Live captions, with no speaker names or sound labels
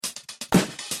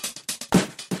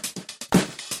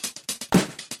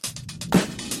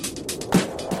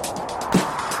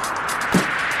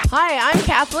Hi, I'm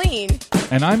Kathleen.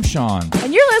 And I'm Sean.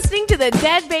 And you're listening to the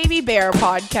Dead Baby Bear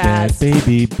podcast. Dead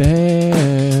Baby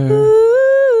Bear. Ooh.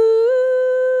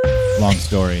 Long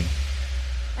story.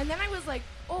 And then I was like,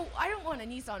 oh, I don't want a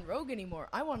Nissan Rogue anymore.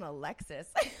 I want a Lexus.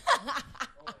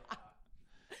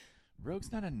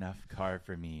 Rogue's not enough car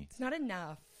for me. It's not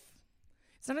enough.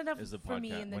 It's not enough for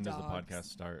me and the when dogs. When does the podcast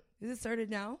start? Is it started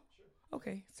now? Sure.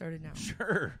 Okay, started now.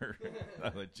 Sure.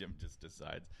 I'll let Jim just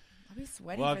decides. I'll be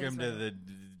sweating. Welcome to the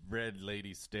Red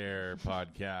Lady Stare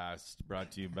podcast,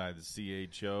 brought to you by the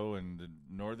CHO and the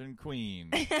Northern Queen.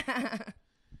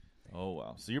 Oh,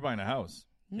 wow. So you're buying a house.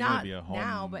 Not be a home,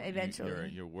 now, but eventually.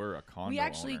 You were a condo We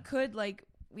actually owner. could,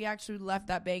 we actually left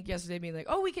that bank yesterday being like,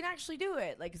 oh, we can actually do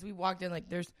it. Because we walked in,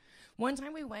 there's one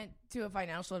time we went to a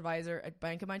financial advisor at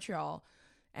Bank of Montreal,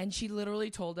 and she literally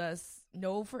told us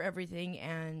no for everything,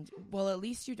 and, well, at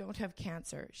least you don't have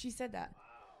cancer. She said that.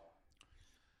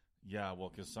 Yeah, well,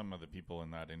 because some of the people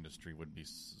in that industry would be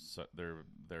they're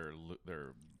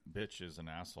bitches and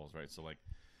assholes, right? So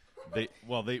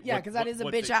yeah, because that is a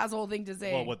bitch asshole thing to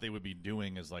say. Well, what they would be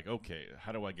doing is okay,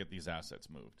 how do I get these assets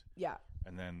moved? Yeah,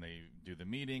 and then they do the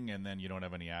meeting, and then you don't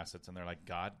have any assets, and they're like,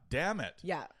 God damn it!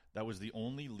 Yeah, that was the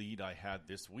only lead I had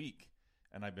this week,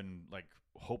 and I've been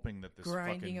hoping that this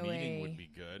grinding fucking away. Meeting would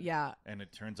be good. Yeah, and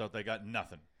it turns out they got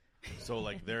nothing. So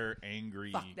they're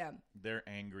angry. Fuck them. They're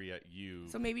angry at you.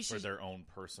 So maybe for their own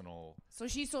personal. So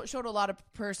she showed a lot of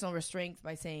personal restraint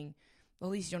by saying, well,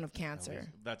 at least you don't have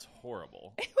cancer. That's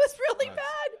horrible. It was really bad.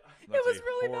 That's it was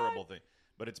really horrible bad. thing.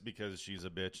 But it's because she's a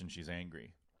bitch and she's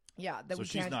angry. Yeah, that so we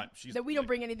she's can't. Not. That we don't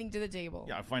bring anything to the table.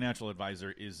 Yeah, a financial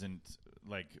advisor isn't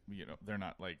they're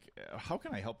not how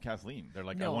can I help Kathleen? They're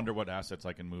like, No. I wonder what assets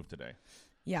I can move today.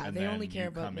 Yeah, and they only care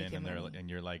about come making in and money.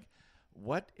 and you're like,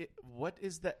 what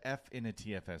is the F in a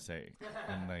TFSA?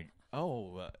 And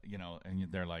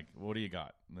and they're like, what do you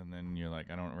got? And then you're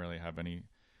like, I don't really have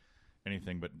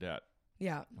anything but debt.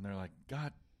 Yeah. And they're like,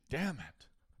 God damn it.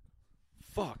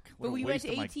 Fuck. But we went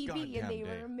to ATB and they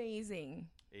were amazing.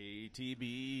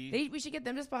 ATB. We should get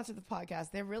them to sponsor the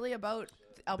podcast. They're really about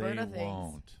Alberta things. They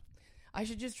won't. I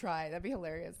should just try. That'd be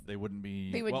hilarious. They wouldn't be.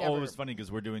 They would never. never. It was funny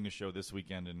because we're doing a show this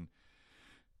weekend, and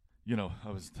I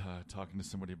was talking to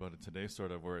somebody about it today,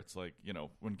 sort of, where it's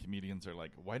when comedians are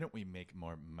like, why don't we make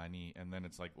more money? And then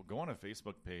it's like, well, go on a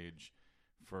Facebook page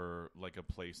for a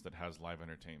place that has live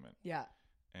entertainment. Yeah.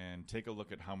 And take a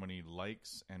look at how many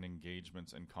likes and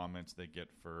engagements and comments they get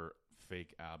for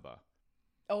fake ABBA.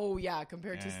 Oh yeah,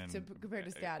 compared to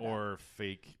stand-up. Or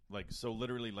fake,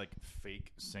 literally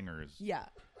fake singers. Yeah.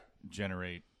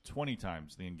 Generate 20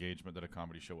 times the engagement that a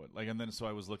comedy show would. And then so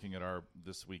I was looking at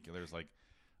this week, there's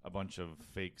a bunch of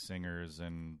fake singers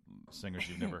and singers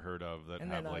you've never heard of that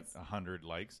have 100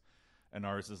 likes. And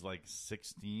ours is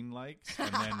 16 likes.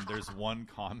 And then there's one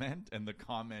comment, and the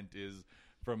comment is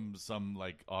from some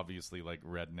obviously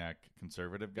redneck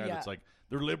conservative guy that's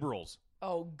they're liberals.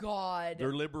 Oh God.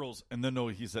 They're liberals. And then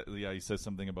he says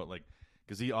something about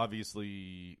because he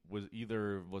obviously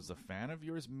was a fan of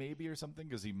yours maybe or something,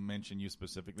 because he mentioned you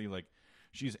specifically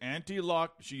she's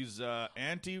anti-lock, she's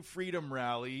anti-freedom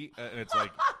rally, and it's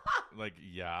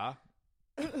yeah.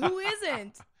 Who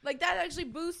isn't? That actually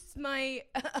boosts my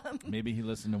maybe he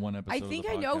listened to one episode. I think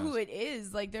of the I know podcast. who it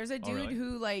is. There's a dude really?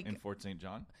 who in Fort St.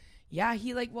 John. Yeah,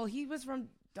 he he was from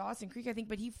Dawson Creek, I think,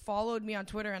 but he followed me on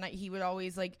Twitter, and he would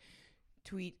always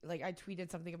tweet I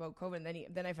tweeted something about COVID, and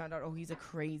then I found out he's a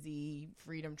crazy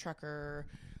freedom trucker,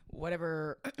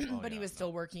 whatever. But he was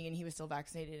still working, and he was still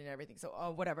vaccinated and everything. So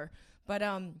whatever. But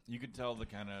you could tell the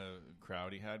kind of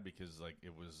crowd he had because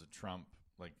it was a Trump,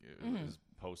 his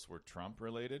posts were Trump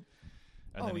related.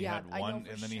 And then he had one,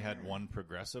 and then he had one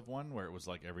progressive one where it was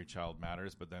every child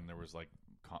matters, but then there was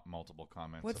multiple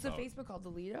comments. What's the Facebook called? The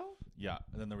Lido? Yeah,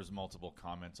 and then there was multiple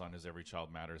comments on his Every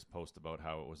Child Matters post about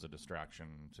how it was a distraction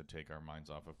to take our minds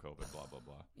off of COVID, blah, blah,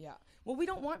 blah. Yeah. Well, we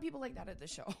don't want people like that at the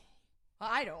show.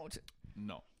 I don't.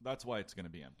 No, that's why it's going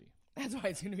to be empty. That's why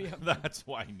it's going to be empty. That's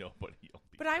why nobody will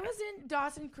be. But I was in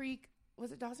Dawson Creek.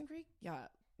 Was it Dawson Creek? Yeah.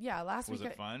 Yeah, last week.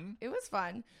 Was it fun? It was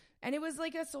fun. And it was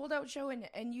a sold-out show,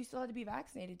 and you still had to be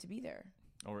vaccinated to be there.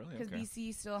 Oh, really? Because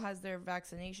BC still has their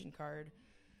vaccination card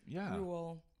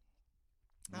rule.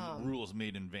 Rules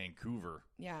made in Vancouver.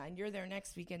 Yeah, and you're there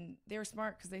next week, and they were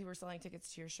smart because they were selling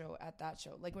tickets to your show at that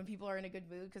show. When people are in a good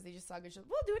mood because they just saw a good show,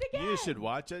 we'll do it again. You should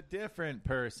watch a different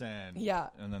person. Yeah.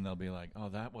 And then they'll be like, oh,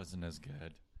 that wasn't as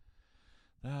good.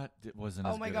 That wasn't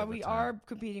as good. Oh, my God, we are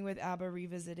competing with ABBA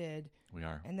Revisited. We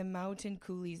are. And the Mountain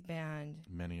Coolies Band.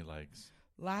 Many likes.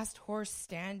 Last Horse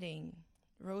Standing.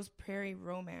 Rose Prairie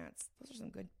Romance. Those are some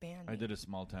good band names. I did a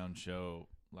small town show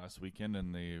last weekend,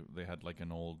 and they had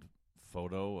an old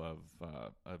photo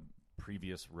of a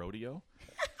previous rodeo.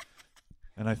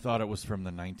 And I thought it was from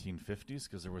the 1950s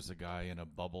because there was a guy in a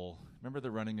bubble. Remember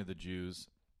the running of the Jews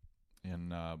in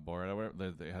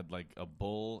Borat? They had like a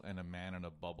bull and a man in a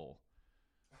bubble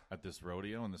at this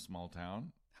rodeo in the small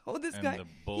town. Oh, this guy,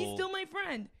 he's still my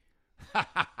friend.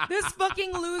 This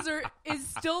fucking loser is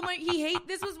still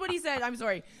this was what he said. I'm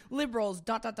sorry. Liberals, ...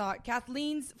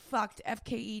 Kathleen's fucked,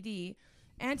 FKED.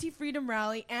 Anti-freedom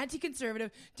rally,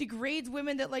 anti-conservative, degrades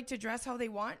women that like to dress how they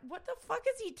want. What the fuck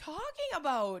is he talking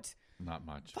about? Not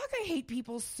much. Fuck, I hate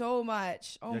people so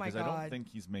much. Oh my God. I don't think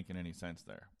he's making any sense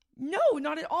there. No,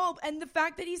 not at all. And the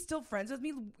fact that he's still friends with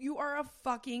me, you are a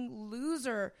fucking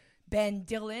loser, Ben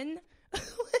Dillon.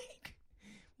 Like,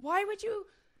 why would you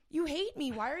hate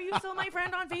me? Why are you still my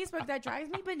friend on Facebook? That drives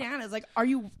me bananas. Like, are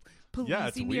you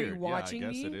policing me? Weird. Are you watching me?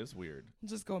 I guess it is weird. I'm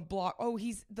just going block. Oh,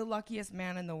 he's the luckiest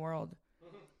man in the world.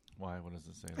 Why? What does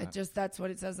it say? That? That's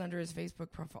what it says under his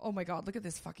Facebook profile. Oh my God, look at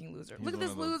this fucking loser. Look at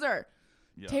this loser.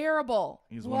 Yeah. Terrible.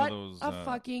 He's what one of those, a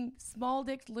fucking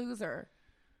small-dicked loser.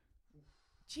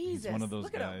 Jesus. He's one of those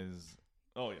look guys. At him.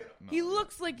 Oh, yeah. No, he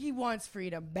looks like he wants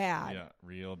freedom bad. Yeah,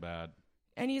 real bad.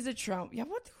 And he's a Trump. Yeah,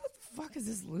 what the fuck is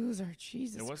this loser?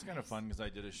 Jesus It was Christ. kind of fun because I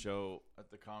did a show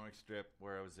at the comic strip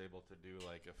where I was able to do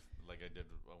like I did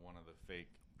one of the fake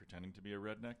pretending to be a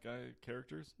redneck guy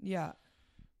characters. Yeah.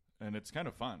 And it's kind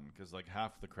of fun because like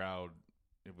half the crowd,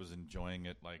 it was enjoying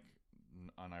it like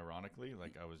unironically.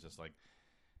 Like I was just like,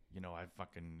 I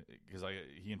fucking because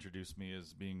he introduced me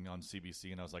as being on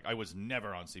CBC, and I was like, I was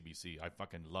never on CBC. I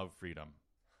fucking love freedom.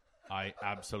 I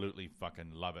absolutely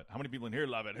fucking love it. How many people in here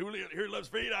love it? Who here loves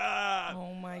freedom?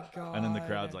 Oh my God. And then the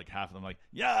crowd's like half of them like,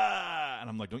 yeah. And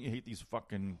I'm like, don't you hate these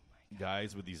fucking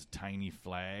guys with these tiny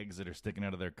flags that are sticking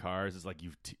out of their cars? It's like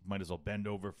you might as well bend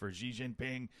over for Xi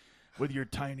Jinping with your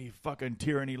tiny fucking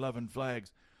tyranny-loving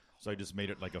flags. So I just made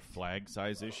it like a flag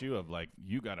size issue of like,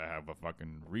 you got to have a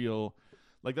fucking real,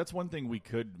 like that's one thing we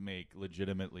could make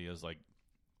legitimately is like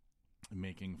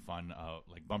making fun of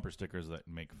like bumper stickers that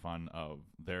make fun of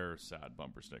their sad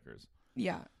bumper stickers.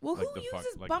 Yeah. Well, like who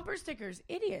uses bumper stickers?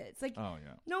 Idiots. Like, oh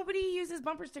yeah. Nobody uses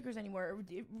bumper stickers anymore.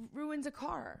 It ruins a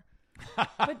car.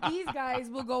 But these guys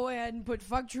will go ahead and put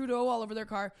 "fuck Trudeau" all over their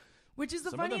car, which is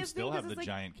the funniest thing. Some of them still have the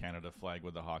giant Canada flag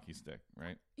with the hockey stick,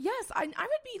 right? Yes, I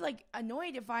would be like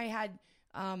annoyed if I had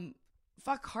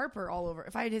 "fuck Harper" all over.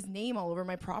 If I had his name all over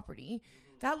my property,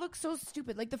 that looks so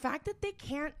stupid. Like the fact that they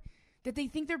can't. That they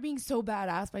think they're being so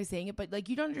badass by saying it, but like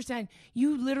you don't understand.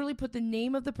 You literally put the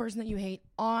name of the person that you hate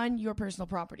on your personal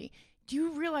property. Do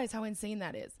you realize how insane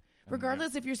that is?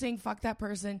 Regardless if you're saying fuck that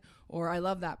person or I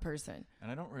love that person.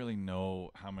 And I don't really know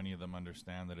how many of them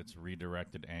understand that it's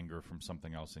redirected anger from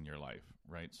something else in your life,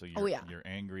 right? So you're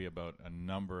angry about a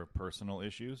number of personal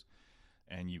issues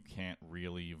and you can't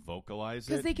really vocalize it.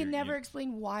 Because they can never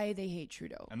explain why they hate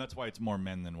Trudeau. And that's why it's more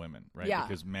men than women, right? Yeah.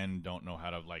 Because men don't know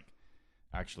how to like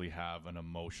actually have an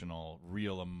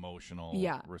real emotional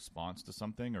response to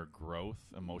something or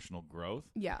emotional growth.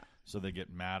 Yeah. So they get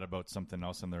mad about something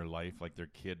else in their life, like their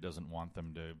kid doesn't want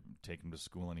them to take them to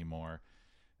school anymore.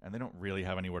 And they don't really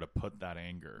have anywhere to put that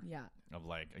anger. Yeah. Of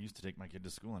like, I used to take my kid to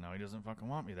school and now he doesn't fucking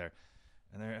want me there.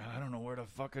 And I don't know where to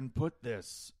fucking put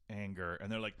this anger. And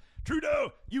they're like,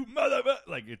 Trudeau, you mother...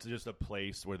 Like, it's just a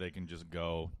place where they can just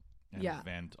go and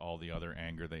vent all the other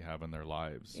anger they have in their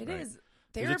lives. It is.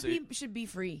 Therapy should be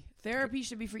free. Therapy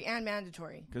should be free and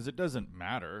mandatory. Because it doesn't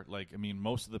matter. Like, I mean,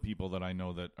 most of the people that I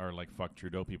know that are like fuck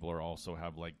Trudeau people are also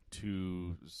have like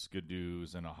 2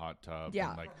 skidoos and a hot tub.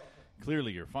 Yeah. And like,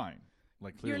 clearly you're fine.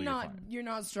 Like, clearly you're fine. You're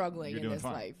not struggling in this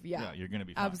life. Yeah. Yeah, you're going to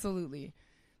be fine. Absolutely.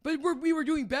 But we were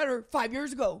doing better 5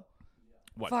 years ago.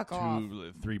 What? Fuck off.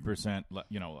 3%,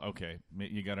 okay.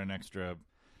 You got an extra.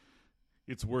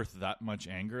 It's worth that much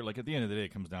anger. Like, at the end of the day,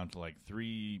 it comes down to like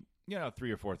 $3,000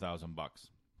 or $4,000.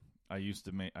 I used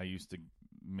to make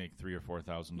 $3,000 or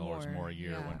 $4,000 more a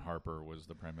year when Harper was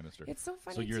the prime minister. It's so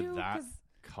funny. So you're too, that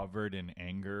covered in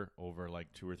anger over like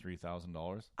 $2,000 or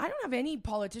 $3,000. I don't have any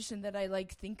politician that I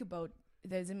like think about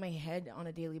that is in my head on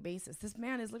a daily basis. This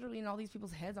man is literally in all these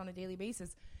people's heads on a daily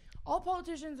basis. All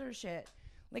politicians are shit.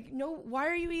 Like, no, why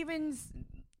are you even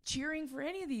cheering for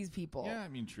any of these people? Yeah, I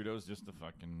mean, Trudeau's just a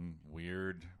fucking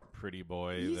weird, pretty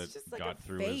boy that like got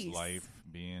through his life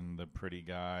being the pretty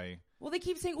guy. Well, they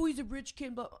keep saying, oh, he's a rich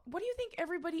kid, but what do you think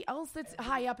everybody else that's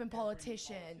high up in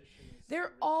politician?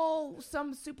 They're all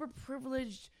some super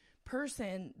privileged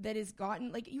person that has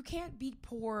gotten, like, you can't be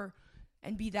poor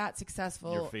and be that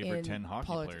successful. Your favorite in 10 hockey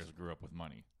politics. players grew up with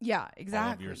money. Yeah,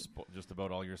 exactly. Just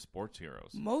about all your sports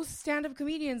heroes. Most stand-up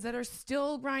comedians that are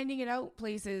still grinding it out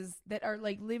places that are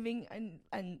like living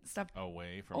and stuff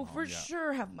away from home, for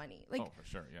sure have money. Like, for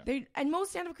sure, yeah. And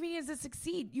most stand-up comedians that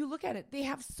succeed, you look at it, they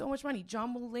have so much money.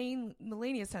 John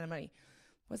Mulaney has a ton of money.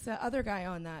 What's the other guy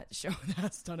on that show that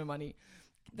has a ton of money?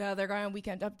 The other guy on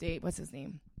Weekend Update, what's his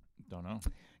name? Don't know.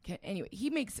 Okay, anyway,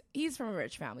 he's from a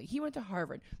rich family. He went to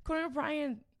Harvard. Conan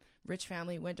O'Brien, rich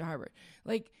family, went to Harvard.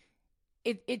 Like,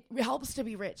 it helps to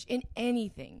be rich in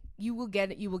anything. You will get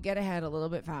ahead a little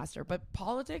bit faster. But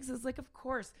politics is like, of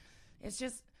course, it's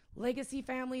just legacy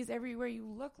families everywhere you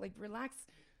look. Like, relax.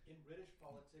 In British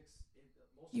politics,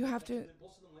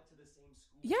 most of them went to the same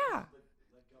school. Yeah.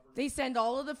 They send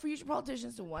all of the future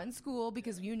politicians to one school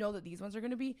because you know that these ones are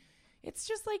going to be. It's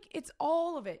just like, it's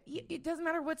all of it. It doesn't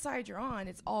matter what side you're on.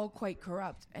 It's all quite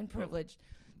corrupt and privileged.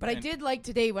 But I did like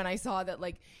today when I saw that,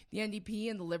 like, the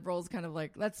NDP and the Liberals kind of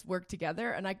like, let's work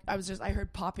together. And I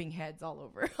heard popping heads all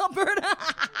over Alberta.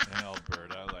 In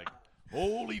Alberta, like,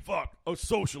 holy fuck, a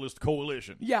socialist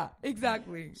coalition. Yeah,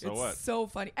 exactly. So it's what? So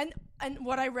funny. And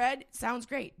what I read sounds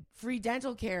great. Free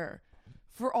dental care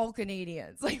for all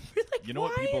Canadians. Like, you know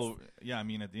what people? Yeah, I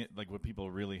mean, what people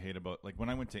really hate about, like, when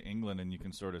I went to England, and you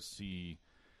can sort of see,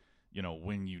 you know,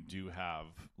 when you do have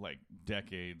like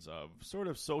decades of sort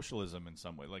of socialism in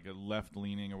some way, like a left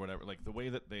leaning or whatever, like the way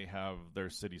that they have their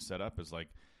city set up is like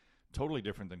totally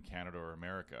different than Canada or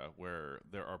America, where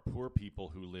there are poor people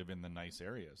who live in the nice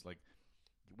areas. Like,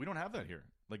 we don't have that here.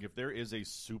 Like, if there is a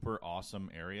super awesome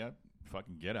area,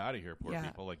 fucking get out of here, poor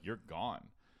people. Like, you're gone.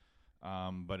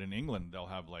 But in England, they'll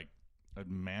have like a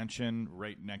mansion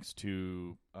right next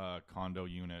to a condo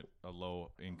unit, a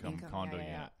low income condo unit.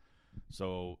 Yeah.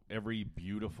 So every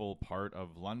beautiful part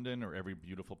of London or every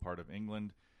beautiful part of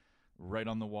England, right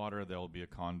on the water, there'll be a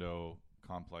condo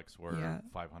complex where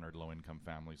 500 low income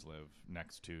families live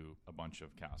next to a bunch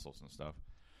of castles and stuff.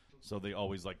 So they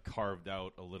always like carved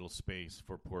out a little space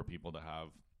for poor people to have.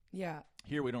 Yeah.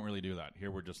 Here we don't really do that.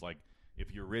 Here we're just like,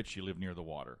 if you're rich, you live near the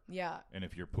water. Yeah. And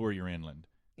if you're poor, you're inland.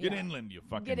 Get inland, you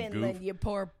fucking goof. Get inland, you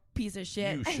poor piece of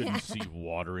shit. You shouldn't see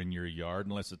water in your yard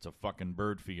unless it's a fucking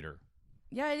bird feeder.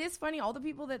 Yeah, it is funny. All the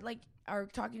people that like are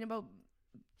talking about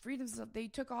freedom stuff, they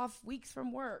took off weeks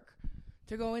from work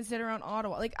to go and sit around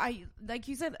Ottawa. Like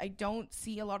you said, I don't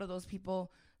see a lot of those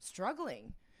people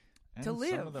struggling to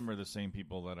live. Some of them are the same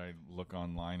people that I look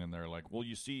online and they're like, well,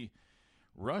 you see,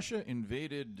 Russia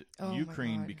invaded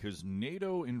Ukraine because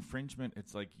NATO infringement.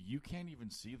 It's like, you can't even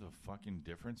see the fucking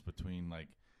difference between like,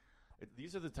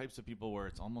 these are the types of people where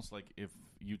it's almost like if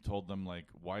you told them, like,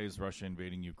 why is Russia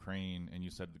invading Ukraine? And you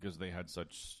said because they had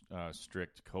such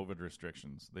strict COVID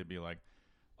restrictions, they'd be like,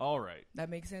 all right.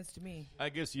 That makes sense to me. I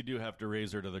guess you do have to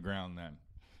raze her to the ground then.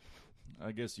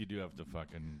 I guess you do have to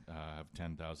fucking have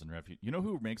 10,000 refugees. You know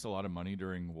who makes a lot of money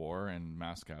during war and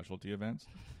mass casualty events?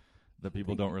 That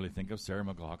people don't really think of? Sarah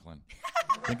McLachlan.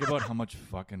 Think about how much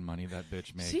fucking money that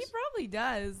bitch makes. She probably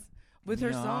does with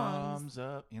her songs. Arms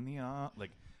up in the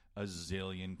like a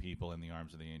zillion people in the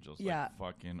arms of the angels. Yeah.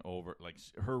 Like, fucking over. Like,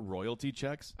 her royalty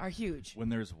checks are huge. When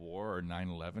there's war or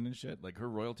 9/11 and shit, like, her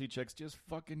royalty checks just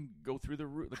fucking go through the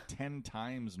roof, like 10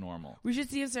 times normal. We should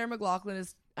see if Sarah McLachlan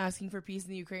is asking for peace in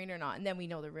the Ukraine or not, and then we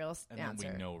know the real answer. And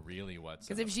then we know really what's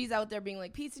Because if she's out there being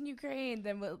like, peace in Ukraine,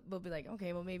 then we'll be like,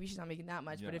 okay, well, maybe she's not making that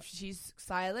much. Yeah. But if she's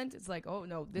silent, it's like, oh,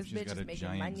 no, this bitch is making money. She's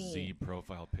got a giant Z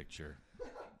profile picture.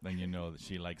 Then you know that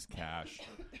she likes cash.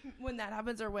 When that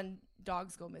happens, or when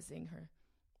dogs go missing, her.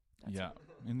 That's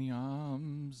in the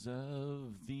arms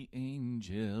of the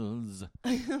angels.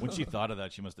 When she thought of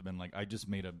that, she must have been like, I just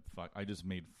made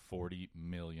 $40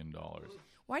 million.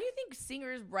 Why do you think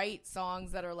singers write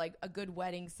songs that are like a good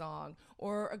wedding song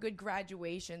or a good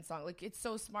graduation song? Like, it's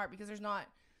so smart because there's not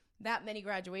that many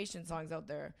graduation songs out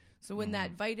there. So when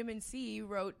that Vitamin C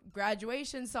wrote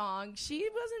graduation song, she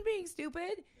wasn't being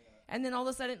stupid. And then all of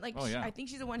a sudden, like, I think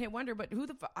she's a one-hit wonder, but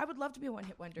I would love to be a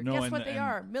one-hit wonder. No, guess what they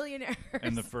are? Millionaires.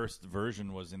 And the first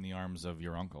version was In the Arms of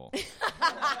Your Uncle.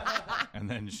 And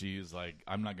then she's like,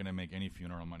 I'm not going to make any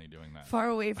funeral money doing that. Far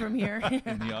away from here.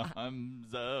 In the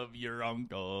arms of your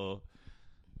uncle.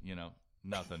 You know,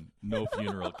 nothing. No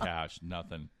funeral cash,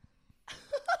 nothing.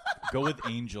 Go with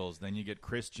angels. Then you get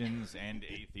Christians and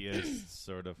atheists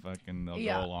sort of fucking, they'll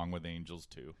go along with angels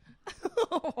too.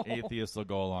 Atheists will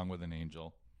go along with an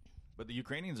angel. But the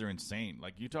Ukrainians are insane.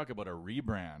 Like, you talk about a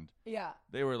rebrand. Yeah.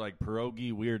 They were like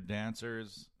pierogi weird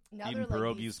dancers. Now eating like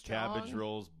pierogies, cabbage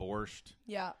rolls, borscht.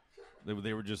 Yeah.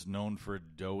 They were just known for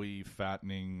doughy,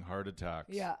 fattening heart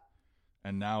attacks. Yeah.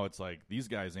 And now it's like, these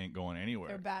guys ain't going anywhere.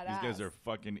 They're badass. These guys are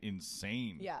fucking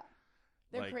insane. Yeah.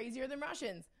 They're crazier than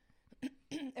Russians.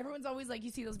 Everyone's always like, you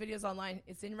see those videos online.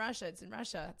 It's in Russia. It's in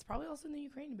Russia. It's probably also in the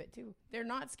Ukraine a bit too. They're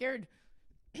not scared.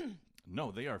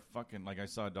 No, they are fucking, like I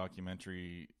saw a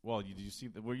documentary. Well, did you see,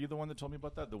 were you the one that told me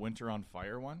about that? The Winter on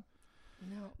Fire one?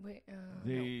 No, wait.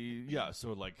 Yeah,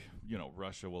 so like,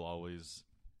 Russia will always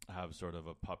have sort of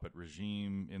a puppet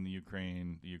regime in the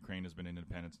Ukraine. The Ukraine has been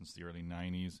independent since the early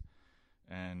 90s,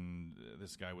 and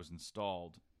this guy was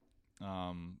installed.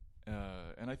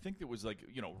 And I think it was like,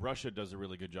 Russia does a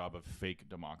really good job of fake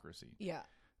democracy. Yeah.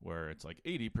 Where it's like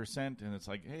 80%, and it's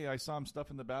like, hey, I saw him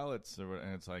stuff in the ballots,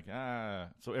 and it's like,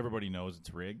 so everybody knows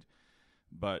it's rigged.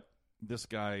 But this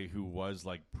guy who was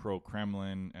like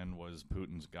pro-Kremlin and was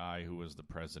Putin's guy, who was the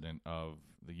president of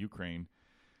the Ukraine,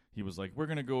 he was like, we're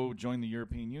going to go join the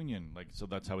European Union. Like, so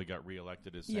that's how he got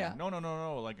reelected, is saying,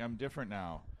 no, like, I'm different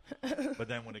now. But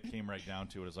then when it came right down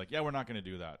to it, it's like, yeah, we're not going to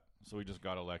do that. So he just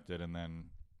got elected and then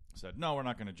said, no, we're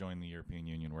not going to join the European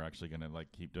Union. We're actually going to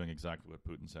like keep doing exactly what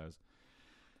Putin says.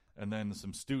 And then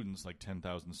some students, like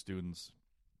 10,000 students,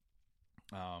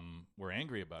 were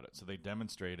angry about it. So they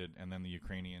demonstrated, and then the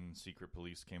Ukrainian secret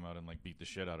police came out and like beat the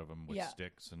shit out of them with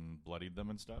sticks and bloodied them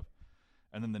and stuff.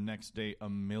 And then the next day,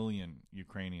 1 million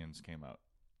Ukrainians came out.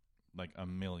 Like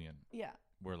 1 million. Yeah.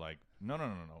 Were like, no,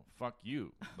 fuck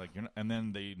you. Like, you're not. And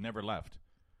then they never left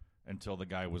until the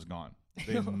guy was gone.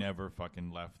 They never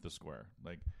fucking left the square.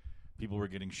 Like, people were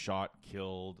getting shot,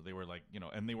 killed. They were like,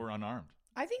 and they were unarmed.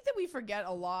 I think that we forget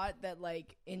a lot that,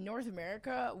 like, in North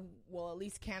America, well, at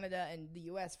least Canada and the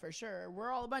U.S. for sure,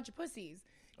 we're all a bunch of pussies.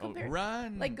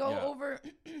 Run! Like, go over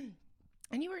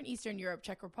anywhere in Eastern Europe,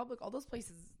 Czech Republic, all those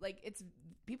places. Like,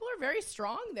 people are very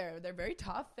strong there. They're very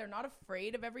tough. They're not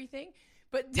afraid of everything.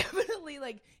 But definitely,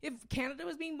 like, if Canada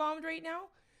was being bombed right now,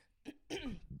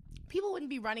 people wouldn't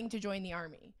be running to join the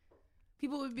army.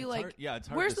 People would be like, it's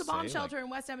hard where's to the bomb say, shelter in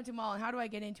West Edmonton Mall, and how do I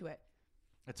get into it?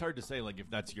 It's hard to say, like, if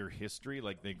that's your history,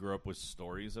 like, they grew up with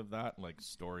stories of that, like,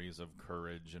 stories of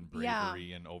courage and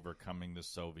bravery and overcoming the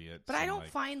Soviets. But I don't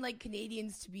find, like,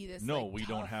 Canadians to be this, no, like, we tough,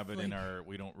 don't have it like, in our,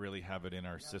 we don't really have it in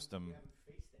our system.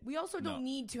 We also don't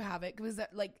need to have it, because,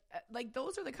 like,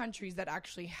 those are the countries that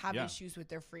actually have issues with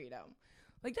their freedom.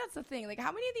 Like, that's the thing. Like,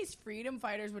 how many of these freedom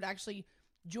fighters would actually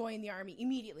join the army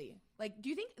immediately? Like, do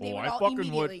you think they would all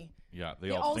immediately? Yeah, they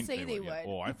all think say they would. Yeah.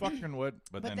 Oh, I fucking would.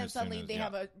 But then suddenly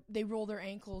they roll their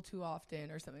ankle too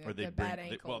often or something. Or like bad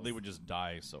ankles. They would just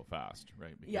die so fast,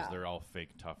 right? Because they're all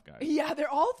fake tough guys. Yeah, they're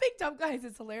all fake tough guys.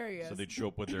 It's hilarious. So they'd show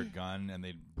up with their gun and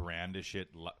they'd brandish it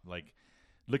like,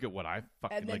 look at what I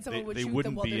fucking and then like. Someone would they shoot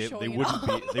wouldn't them be. They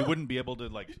wouldn't they wouldn't be able to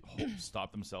like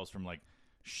stop themselves from like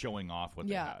showing off what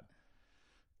they had.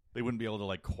 They wouldn't be able to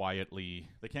like quietly.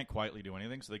 They can't quietly do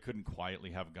anything, so they couldn't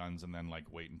quietly have guns and then like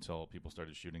wait until people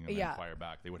started shooting and then fire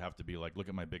back. They would have to be like, look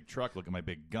at my big truck, look at my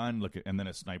big gun, and then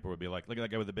a sniper would be like, look at that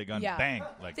guy with the big gun, bang.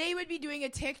 Like they would be doing a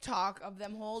TikTok of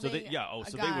them holding. So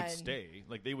they would stay.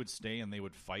 Like they would stay and they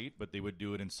would fight, but they would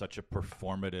do it in such a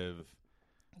performative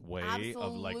way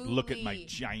of like, look at my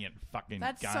giant fucking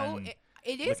That's gun. So.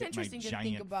 It is interesting to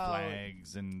think about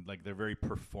flags and like they're very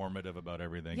performative about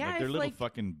everything. Yeah, like they're little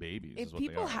fucking babies. If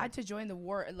people had to join the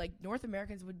war, like North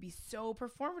Americans would be so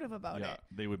performative about it.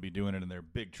 They would be doing it in their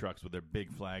big trucks with their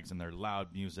big flags and their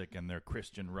loud music and their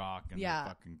Christian rock and their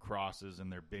fucking crosses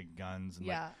and their big guns and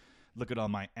like, look at all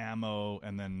my ammo,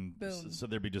 and then so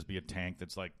there'd just be a tank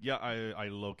that's like, I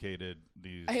located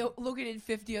these. I located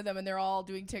 50 of them, and they're all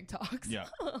doing TikToks. Yeah,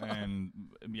 and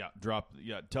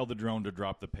tell the drone to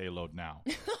drop the payload now.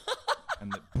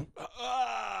 And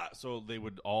so they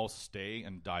would all stay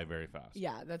and die very fast.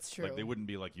 Yeah, that's true. Like they wouldn't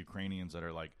be like Ukrainians that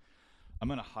are like, I'm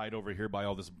going to hide over here by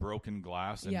all this broken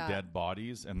glass and dead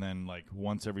bodies, and then like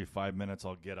once every 5 minutes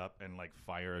I'll get up and like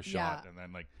fire a shot, and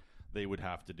then like they would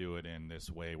have to do it in this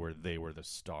way where they were the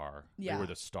star. Yeah. They were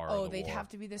the star of the war. Oh, they'd have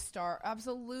to be the star.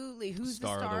 Absolutely. Who's the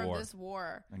star of this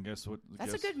war? And guess what?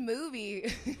 That's a good movie.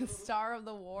 Star of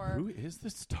the war. Who is the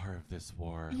star of this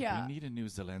war? Yeah. We need a new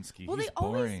Zelensky. Well, He's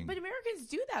boring. But Americans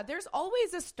do that. There's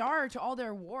always a star to all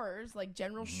their wars. Like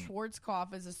General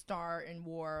Schwarzkopf is a star in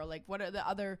war. Like what are the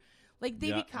other... Like,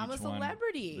 they become a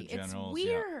celebrity. It's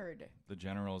weird. Yeah. The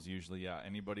generals usually,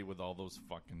 anybody with all those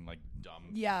fucking, like,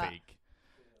 dumb, fake...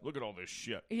 Look at all this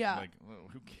shit. Yeah. Like, well,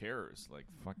 who cares? Like,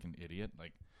 fucking idiot.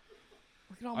 Like,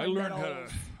 look at all my medals.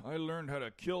 I learned how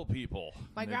to kill people.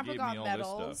 My grandpa got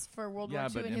medals for World War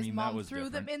II, and his mom threw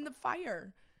them in the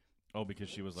fire. Oh, because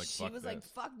she was like, fuck this. She was like,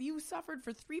 fuck, you suffered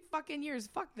for 3 fucking years.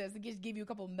 Fuck this. They just gave you a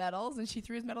couple medals, and she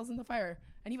threw his medals in the fire.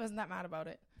 And he wasn't that mad about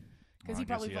it. Because he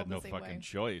probably felt the same way. He had no fucking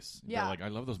choice. Yeah. They're like, I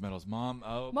love those medals. Mom,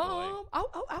 Mom,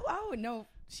 ow. No,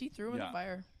 she threw him in the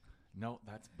fire. No,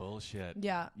 that's bullshit.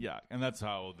 Yeah. Yeah, and that's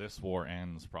how this war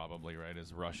ends probably, right?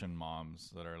 Is Russian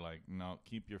moms that are like, no,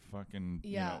 keep your fucking,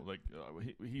 Yeah. you know,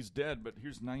 like, he's dead, but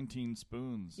here's 19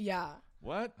 spoons. Yeah.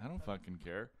 What? I don't fucking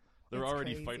care. They're It's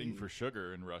already crazy. fighting for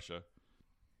sugar in Russia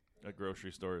at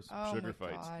grocery stores. Oh sugar my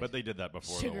fights. God. But they did that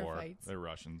before Sugar the war. fights. They're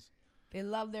Russians. They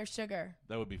love their sugar.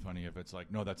 That would be funny if it's like,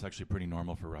 no, that's actually pretty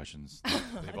normal for Russians.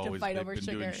 They've To always fight they've over been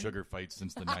sugar. doing sugar fights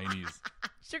since the 90s.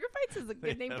 Sugar fights is a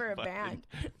good name for a band.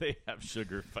 They have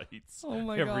sugar fights Oh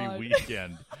my every God.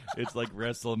 weekend. It's like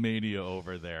WrestleMania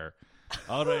over there.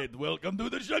 All right, welcome to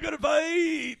the sugar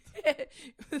fight.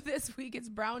 This week it's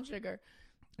brown sugar.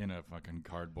 In a fucking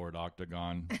cardboard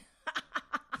octagon,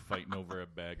 fighting over a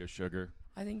bag of sugar.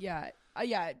 I think, yeah,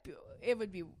 it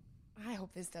would be. I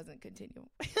hope this doesn't continue.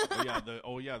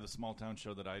 The small town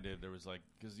show that I did, there was like,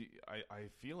 because I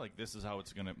feel like this is how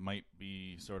it's might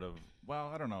be sort of,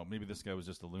 well, I don't know, maybe this guy was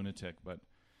just a lunatic, but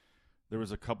there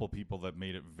was a couple people that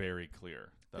made it very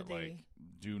clear that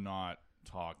do not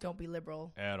talk. Don't be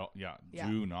liberal. At all. Yeah,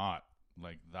 do not.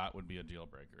 Like, that would be a deal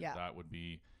breaker. Yeah. That would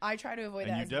be. I try to avoid that.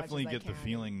 And you as definitely much as get the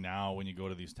feeling now when you go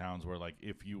to these towns where, like,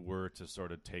 if you were to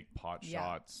sort of take pot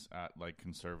shots at, like,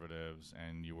 conservatives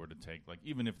and you were to take, like,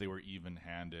 even if they were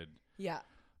even-handed. Yeah.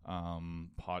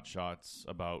 Pot shots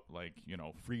about, like, you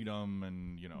know, freedom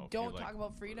and, you know. Don't talk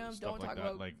about freedom. Don't talk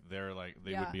about. Like, they're like,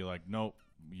 they would be like, nope,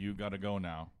 you got to go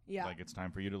now. Yeah. Like, it's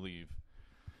time for you to leave.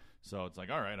 So it's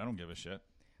like, all right, I don't give a shit.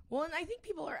 Well, and I think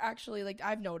people are actually, like,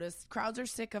 I've noticed crowds are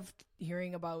sick of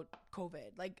hearing about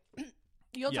COVID. Like,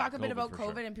 you'll talk a bit about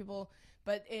COVID and people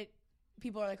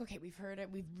are like, okay, we've heard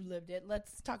it, we've lived it.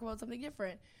 Let's talk about something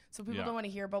different. So people don't want to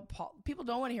hear about people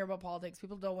don't want to hear about politics.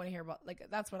 People don't want to hear about, like,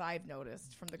 that's what I've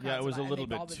noticed from the crowds. Yeah, it was a little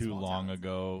bit too long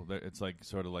ago. It's like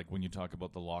sort of like when you talk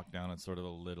about the lockdown, it's sort of a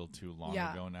little too long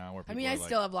ago now. Where people I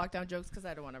still have lockdown jokes because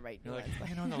I don't want to write. You're like,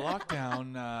 you know, in the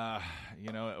lockdown,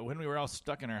 you know, when we were all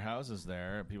stuck in our houses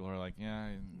there, people are like, yeah,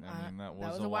 I mean, that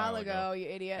was a while ago, you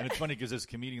idiot. And it's funny because as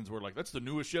comedians, we're like, that's the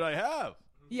newest shit I have.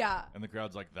 Yeah. And the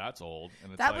crowd's like, that's old.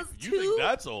 And it's that like, was you think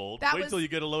that's old? Wait till you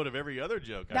get a load of every other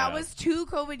joke I have. was 2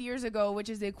 COVID years ago, which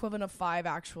is the equivalent of 5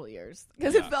 actual years.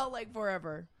 Because it felt like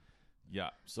forever. Yeah.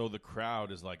 So the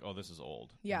crowd is like, oh, this is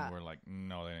old. Yeah. And we're like,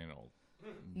 no, that ain't old.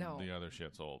 No. The other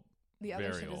shit's old. The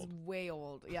other shit old. is way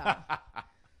old. Yeah.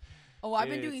 Oh, I've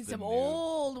been doing some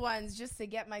old ones just to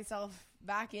get myself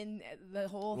back in the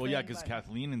whole thing. Well, yeah, because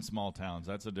Kathleen in small towns,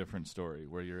 that's a different story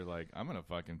where you're like, I'm going to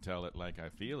fucking tell it like I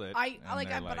feel it. But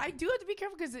I do have to be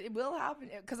careful because it will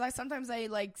happen. Because I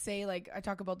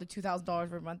talk about the $2,000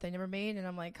 per month I never made, and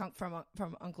I'm like, from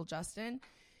Uncle Justin.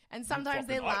 And sometimes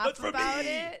they laugh about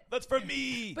it. That's for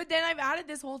me. But then I've added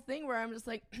this whole thing where I'm just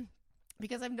like,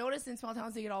 because I've noticed in small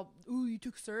towns they get all, ooh, you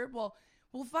took CERB? Well,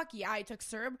 fuck yeah, I took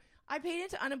CERB. I paid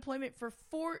into unemployment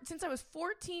since I was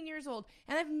 14 years old,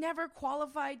 and I've never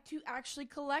qualified to actually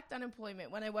collect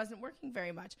unemployment when I wasn't working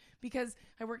very much because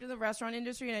I worked in the restaurant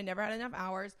industry and I never had enough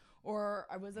hours, or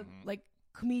I was a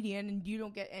comedian and you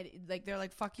don't get any, like, they're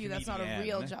like, fuck you, that's not a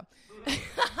real job.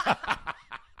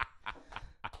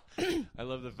 I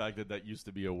love the fact that used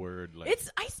to be a word. Like,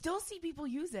 I still see people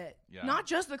use it, yeah. Not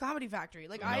just the Comedy Factory.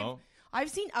 Like I've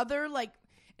seen other and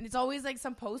it's always like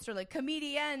some poster like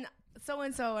comedienne so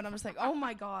and so, and I'm just like, oh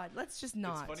my god, let's just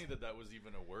not. It's funny that was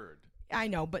even a word. I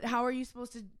know, but how are you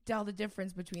supposed to tell the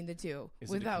difference between the two?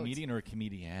 Is it a comedian or a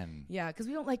comedienne? Yeah, because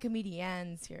we don't like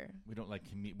comedians here. We don't like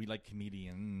we like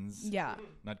comedians. Yeah,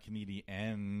 not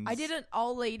comedians. I did an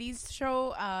all ladies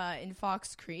show in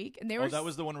Fox Creek, and they were. Oh, that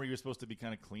was the one where you were supposed to be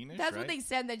kind of cleanish. That's what they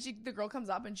said. Then the girl comes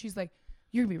up and she's like,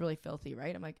 "You're gonna be really filthy,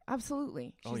 right?" I'm like,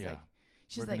 "Absolutely."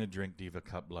 She's we're gonna drink Diva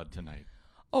Cup blood tonight.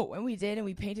 Oh, and we did, and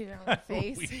we painted it on our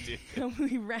face. We did. And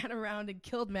we ran around and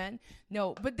killed men.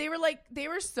 No, but they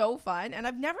were so fun, and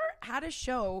I've never had a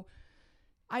show.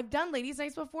 I've done ladies'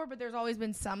 nights before, but there's always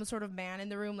been some sort of man in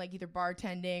the room, like either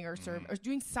bartending or serving, or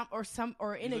doing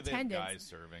or in attendance. Guys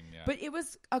serving, yeah. But it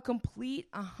was a complete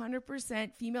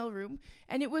 100% female room,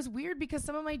 and it was weird because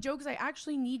some of my jokes, I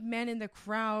actually need men in the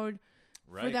crowd.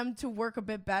 Right. For them to work a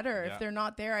bit better. Yeah. If they're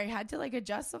not there, I had to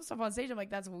adjust some stuff on stage. I'm like,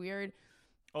 that's weird.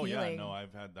 Oh feeling. Yeah, no,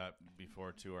 I've had that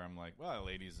before too, where I'm like, well,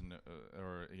 ladies,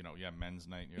 or men's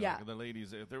night. And you're like, the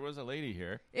ladies. If there was a lady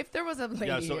here,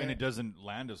 and it doesn't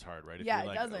land as hard, right? If yeah,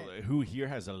 you're it doesn't. Who here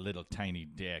has a little tiny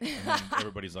dick? And then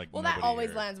everybody's like, well, that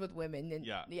always lands with women. And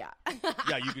yeah.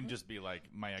 Yeah, you can just be like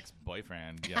my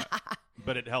ex-boyfriend. Yeah,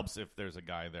 but it helps if there's a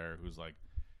guy there who's like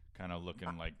kind of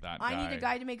looking like that. I need a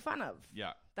guy to make fun of.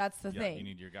 Yeah, that's the thing. You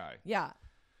need your guy. Yeah,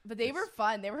 but they were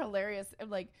fun. They were hilarious.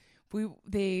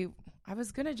 I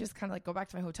was gonna just kind of go back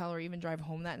to my hotel or even drive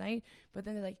home that night, but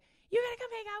then they're like, "You gotta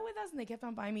come hang out with us," and they kept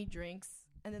on buying me drinks.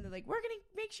 And then they're like, we're going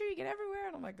to make sure you get everywhere.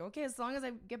 And I'm like, okay, as long as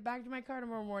I get back to my car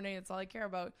tomorrow morning, it's all I care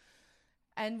about.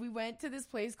 And we went to this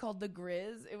place called The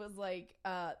Grizz. It was like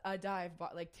a dive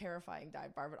bar, like terrifying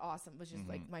dive bar, but awesome, which is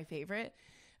like my favorite.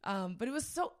 But it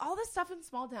was all this stuff in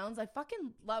small towns. I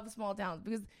fucking love small towns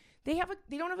because they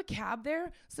don't have a cab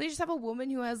there. So they just have a woman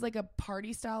who has like a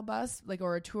party style bus, like,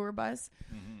 or a tour bus.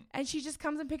 And she just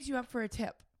comes and picks you up for a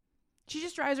tip. She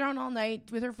just drives around all night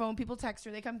with her phone. People text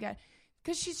her. They come get,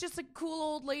 because she's just a cool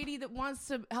old lady that wants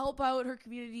to help out her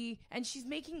community. And she's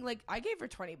making, like, I gave her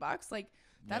 $20. Like,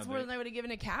 that's more than I would have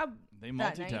given a cab. They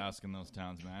multitask in those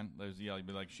towns, man. You'd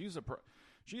be like, she's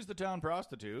the town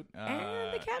prostitute.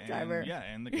 And the cab driver.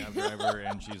 And the cab driver,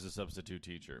 and she's a substitute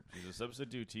teacher. She's a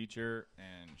substitute teacher,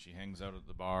 and she hangs out at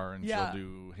the bar, and she'll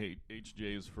do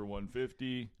HJs for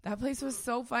 $150. That place was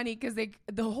so funny because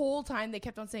the whole time they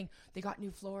kept on saying they got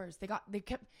new floors.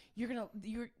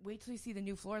 You're wait till you see the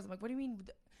new floors. I'm like, what do you mean?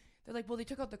 They're like, well, they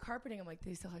took out the carpeting. I'm like,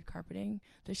 they still had carpeting?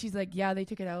 She's like, yeah, they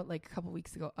took it out like a couple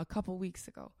weeks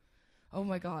ago. Oh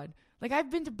my God. Like,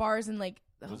 I've been to bars and like.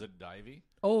 Was it divey?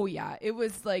 Oh yeah. It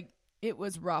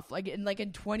was rough. Like, and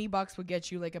 $20 would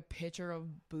get you like a pitcher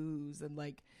of booze, and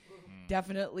like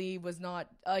definitely was not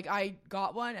like, I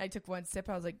got one. I took one sip.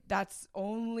 I was like, that's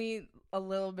only a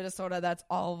little bit of soda. That's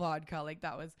all vodka. Like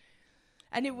that was,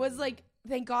 and it was like,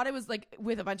 thank God it was like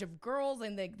with a bunch of girls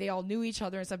and they all knew each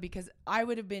other and stuff, because I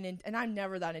would have been in, and I'm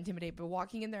never that intimidated, but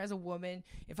walking in there as a woman,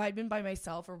 if I'd been by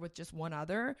myself or with just one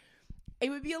other, it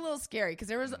would be a little scary because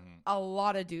there was a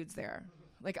lot of dudes there,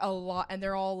 like a lot. And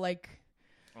they're all like,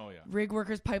 rig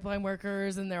workers, pipeline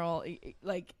workers. And they're all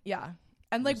like, yeah.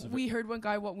 And like we heard one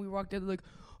guy when we walked in, like,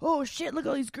 oh shit, look at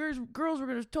all these girls were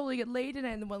going to totally get laid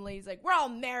tonight. And the one lady's like, we're all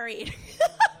married.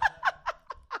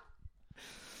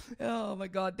 Oh my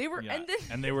God, they were,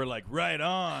 and they were like, right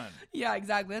on. Yeah,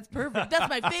 exactly. That's perfect. That's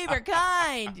my favorite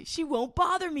kind. She won't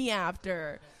bother me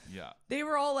after. Yeah, they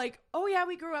were all like, oh yeah,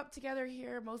 we grew up together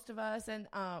here, most of us, and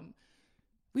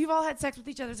we've all had sex with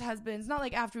each other's husbands. Not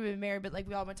like after we were married, but like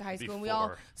we all went to high school and we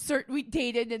all we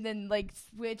dated and then like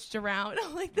switched around.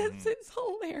 I'm like, that's it's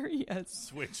hilarious.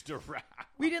 Switched around.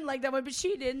 We didn't like that one, but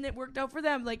she did, and it worked out for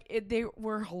them. Like they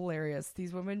were hilarious,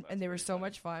 these women, and they were so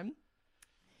much fun.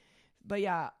 But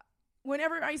yeah.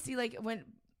 Whenever I see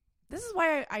this is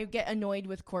why I get annoyed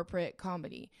with corporate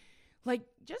comedy. Like,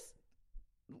 just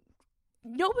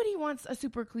nobody wants a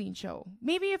super clean show.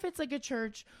 Maybe if it's like a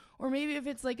church, or maybe if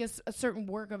it's like a certain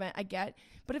work event, I get.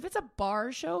 But if it's a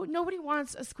bar show, nobody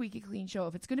wants a squeaky clean show.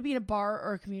 If it's going to be in a bar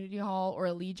or a community hall or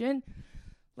a Legion,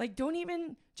 like, don't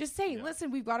even just say, listen,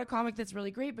 we've got a comic that's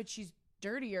really great, but she's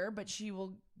dirtier, but she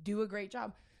will do a great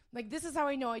job. Like, this is how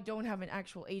I know I don't have an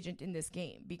actual agent in this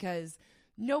game, because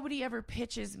nobody ever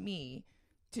pitches me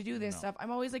to do this stuff. I'm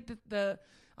always like the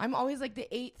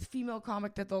 8th female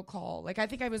comic that they'll call. Like, I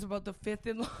think I was about the 5th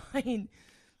in line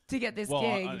to get this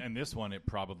gig. And this one, it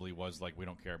probably was like, we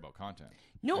don't care about content.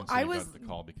 No, so I was got the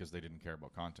call because they didn't care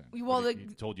about content. Well, he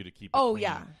told you to keep it clean.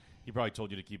 Yeah. He probably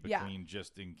told you to keep it clean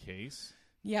just in case.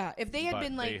 Yeah, if they had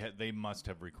been like, they must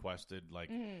have requested like,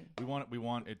 we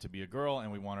want it to be a girl,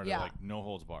 and we want her to like no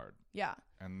holds barred. Yeah,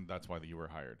 and that's why you were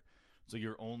hired. So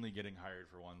you're only getting hired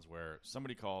for ones where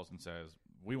somebody calls and says,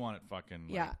 we want it fucking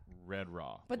like red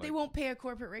raw. But they won't pay a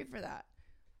corporate rate for that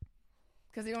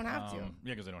because they don't have to. Yeah,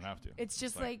 because they don't have to. It's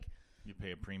just like you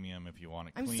pay a premium if you want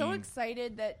it clean. I'm so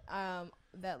excited that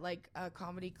that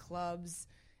comedy clubs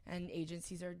and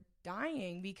agencies are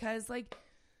dying, because like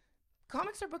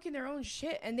comics are booking their own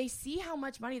shit and they see how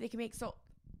much money they can make. So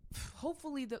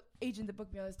hopefully the agent that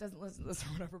booked me on this doesn't listen to this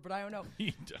or whatever, but I don't know.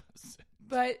 He does.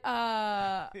 But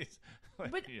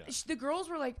the girls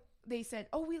were like, they said,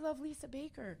 oh, we love Lisa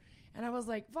Baker. And I was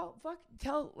like, well,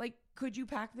 could you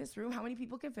pack this room? How many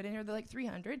people can fit in here? They're like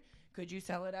 300. Could you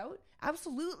sell it out?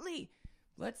 Absolutely.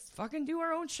 Let's fucking do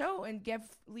our own show and give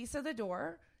Lisa the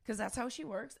door, because that's how she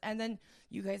works. And then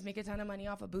you guys make a ton of money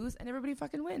off of booze and everybody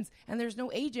fucking wins. And there's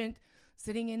no agent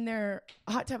sitting in their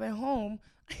hot tub at home.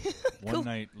 One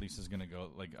night, Lisa's going to go,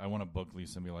 like, I want to book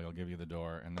Lisa and be like, I'll give you the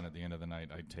door. And then at the end of the night,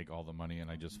 I take all the money and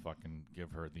I just fucking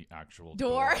give her the actual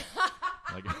door.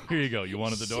 Like, here you go. You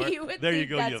wanted the door? There you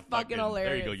go. That's you fucking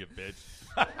hilarious. There you go, you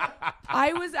bitch.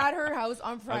 I was at her house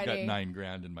on Friday. I've got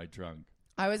 $9,000 in my trunk.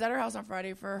 I was at her house on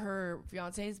Friday for her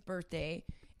fiance's birthday.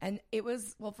 And it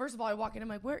was, well, first of all, I walk in, I'm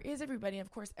like, where is everybody? And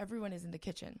of course, everyone is in the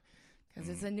kitchen because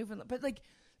it's a Newfoundland. But like,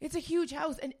 it's a huge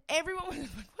house, and everyone was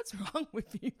like, what's wrong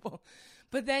with people?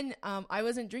 But then I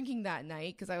wasn't drinking that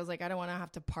night because I was like, I don't want to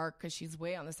have to park because she's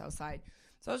way on the south side.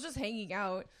 So I was just hanging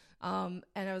out, and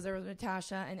I was there with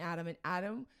Natasha and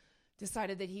Adam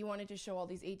decided that he wanted to show all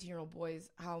these 18-year-old boys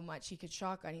how much he could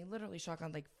shotgun. He literally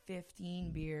shotgunned like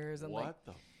 15 beers. And what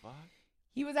the fuck?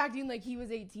 He was acting like he was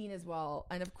 18 as well.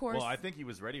 And of course... Well, I think he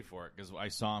was ready for it because I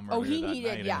saw him earlier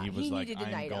that night and he was like,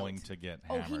 I'm going to get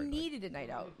hammered. Oh, he needed a night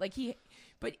out. Like he...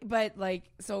 But like,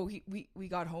 so we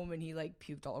got home and he like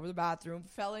puked all over the bathroom,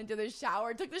 fell into the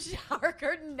shower, took the shower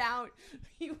curtain down.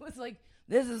 He was like,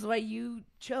 this is what you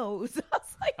chose. I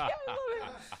was like, yeah, I love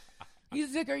it.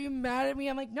 He's like, are you mad at me?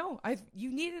 I'm like, no,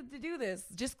 you needed to do this.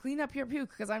 Just clean up your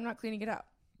puke because I'm not cleaning it up.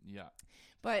 Yeah.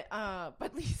 But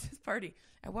Lisa's party,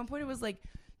 at one point it was like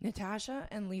Natasha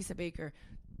and Lisa Baker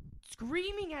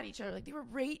screaming at each other. Like they were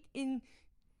right in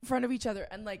front of each other,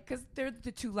 and like, because they're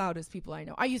the two loudest people I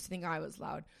know. I used to think I was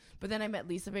loud, but then I met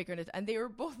Lisa Baker and they were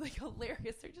both like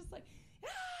hilarious. They're just like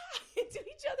into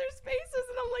each other's faces,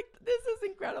 and I'm like, this is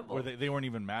incredible. Or they weren't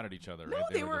even mad at each other, no, right?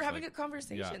 They were having like, a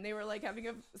conversation. Yeah. They were like having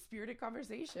a spirited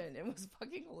conversation. It was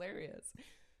fucking hilarious.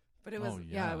 But it was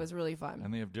it was really fun.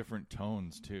 And they have different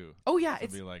tones too. Oh yeah, so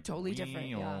it's like, totally different.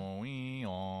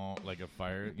 Yeah. Like a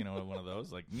fire, one of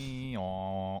those, like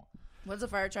One's a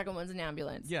fire truck and one's an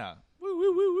ambulance. Yeah. Woo,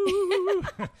 woo, woo, woo, woo,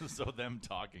 woo. So them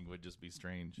talking would just be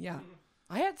strange. Yeah.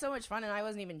 I had so much fun and I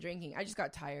wasn't even drinking. I just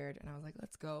got tired and I was like,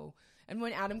 let's go. And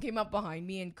when Adam came up behind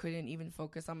me and couldn't even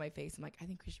focus on my face, I'm like, I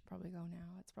think we should probably go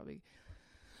now. It's probably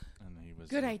and he was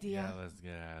good like, idea. Yeah, let's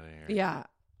get out of here. Yeah.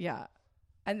 Yeah.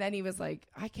 And then he was like,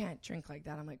 I can't drink like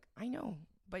that. I'm like, I know,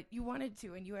 but you wanted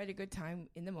to and you had a good time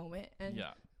in the moment. And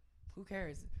who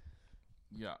cares?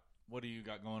 Yeah. What do you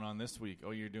got going on this week?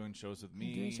 Oh, you're doing shows with me.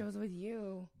 I'm doing shows with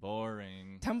you.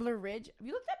 Boring. Tumbler Ridge. Have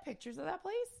you looked at pictures of that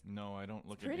place? No, I don't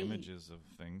look at images of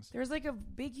things. There's like a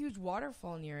big, huge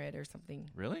waterfall near it or something.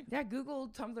 Really? Yeah, Google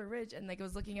Tumbler Ridge, and like I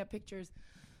was looking at pictures,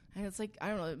 and it's like, I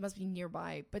don't know, it must be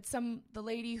nearby. But the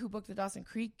lady who booked the Dawson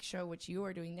Creek show, which you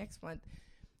are doing next month,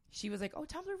 she was like, oh,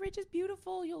 Tumbler Ridge is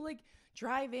beautiful. You'll like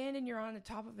drive in and you're on the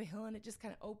top of a hill and it just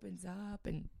kind of opens up,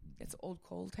 and it's old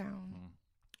coal town.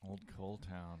 Old coal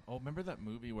town. Oh, remember that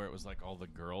movie where it was like all the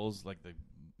girls, like the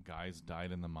guys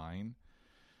died in the mine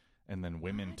and then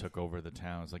women took over the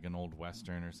town? It's like an old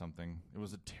Western or something. It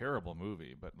was a terrible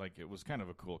movie, but like it was kind of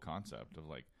a cool concept of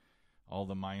like all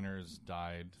the miners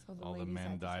died, so all the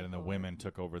men died, and the women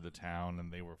took over the town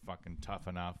and they were fucking tough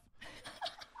enough.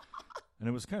 And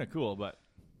it was kind of cool, but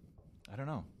I don't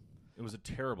know. It was a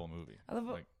terrible movie. I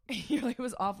love it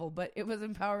was awful, but it was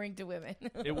empowering to women.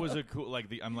 It was a cool,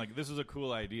 I'm like, this is a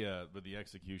cool idea, but the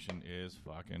execution is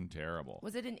fucking terrible.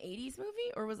 Was it an 80s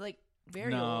movie or was it like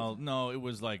very old? No, it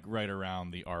was like right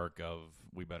around the arc of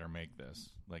we better make this,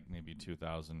 like maybe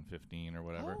 2015 or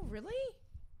whatever. Oh, really?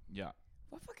 Yeah.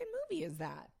 What fucking movie is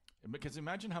that? Because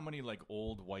imagine how many like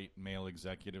old white male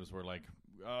executives were like,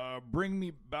 bring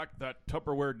me back that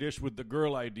Tupperware dish with the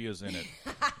girl ideas in it.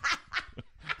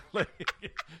 Like,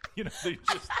 they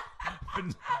just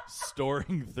been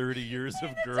storing 30 years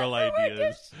of girl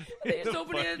ideas. They just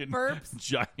open it and burps.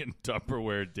 Giant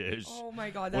Tupperware dish. Oh my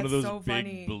God, that's one of those so big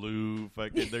funny. Blue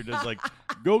fucking. They're just like,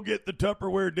 go get the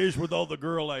Tupperware dish with all the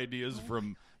girl ideas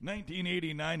from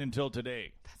 1989 until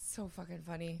today. That's so fucking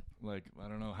funny. Like, I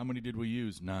don't know, how many did we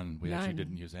use? None. We actually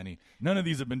didn't use any. None of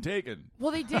these have been taken.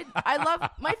 Well, they did. I love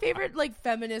my favorite like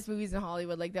feminist movies in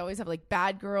Hollywood. Like they always have like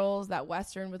Bad Girls, that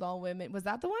Western with all women. Was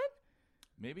that the one?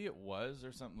 Maybe it was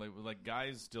or something. Like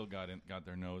guys still got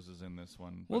their noses in this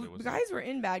one. Well, the guys were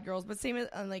in Bad Girls, but same as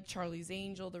like Charlie's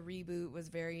Angel, the reboot was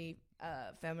very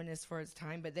feminist for its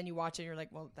time. But then you watch it, and you're like,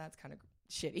 well, that's kind of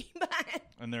shitty.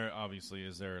 And there obviously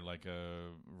is there like a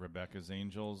Rebecca's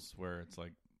Angels where it's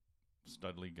like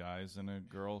studly guys and a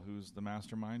girl who's the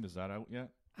mastermind. Is that out yet?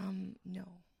 No,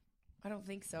 I don't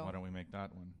think so. Why don't we make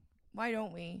that one? Why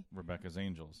don't we? Rebecca's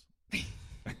Angels.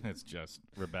 It's just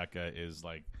Rebecca is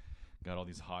like got all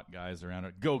these hot guys around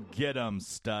her. Go get them,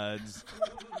 studs.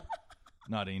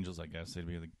 Not angels, I guess. They'd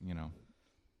be like,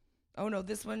 Oh no,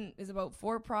 this one is about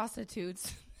 4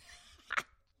 prostitutes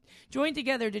joined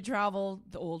together to travel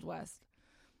the Old West.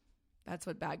 That's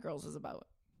what Bad Girls is about.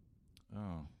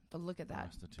 Oh. But look at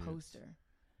that poster.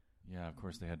 Yeah, of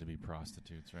course they had to be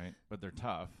prostitutes, right? But they're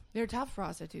tough. They're tough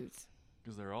prostitutes.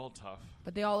 Because they're all tough.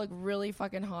 But they all look really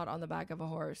fucking hot on the back of a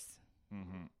horse.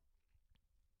 Mm-hmm.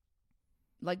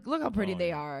 Like, look how pretty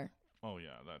they are. Oh,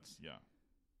 yeah,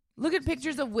 Look at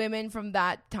pictures of women from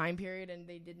that time period, and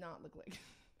they did not look like...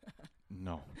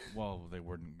 No. Well, they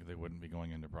wouldn't be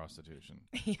going into prostitution.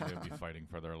 Yeah. They'd be fighting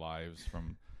for their lives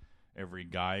from every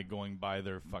guy going by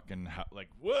their fucking like,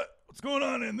 what's going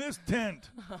on in this tent?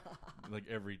 Like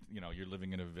you're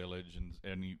living in a village and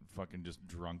any fucking just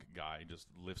drunk guy just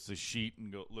lifts a sheet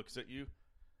and looks at you.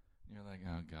 You're like,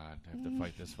 oh God, I have to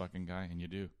fight this fucking guy, and you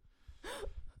do.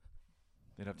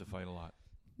 They'd have to fight a lot.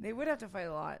 They would have to fight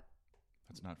a lot.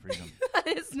 That's not freedom. That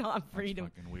is not freedom.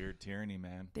 That's fucking weird tyranny,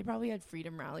 man. They probably had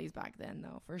freedom rallies back then,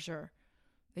 though, for sure.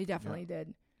 They definitely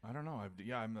did. I don't know.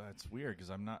 It's weird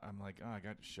because I'm like, oh, I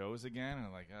got shows again, and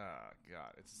I'm like, oh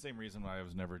god. It's the same reason why I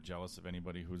was never jealous of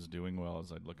anybody who's doing well.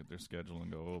 As I'd look at their schedule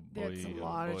and go, oh boy, there's a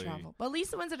lot of travel. But at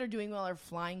least the ones that are doing well are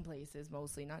flying places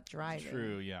mostly, not driving.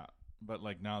 True, yeah. But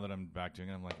like now that I'm back doing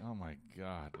it, I'm like, oh my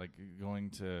god, like going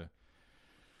to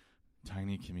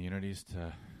tiny communities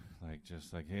to like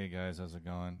just like, hey guys, how's it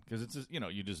going? Because it's just,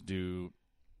 you just do.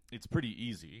 It's pretty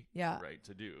easy, right,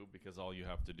 to do because all you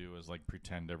have to do is like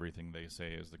pretend everything they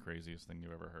say is the craziest thing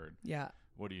you ever heard. Yeah.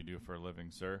 What do you do for a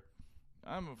living, sir?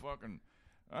 I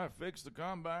fix the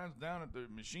combines down at the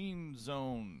machine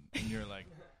zone. And you're like,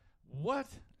 what?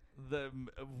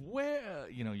 Where?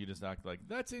 You just act like,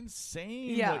 that's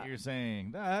insane what you're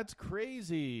saying. That's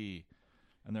crazy.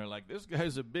 And they're like, this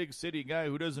guy's a big city guy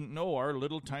who doesn't know our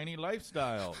little tiny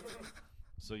lifestyle.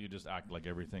 So you just act like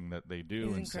everything that they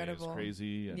do and say is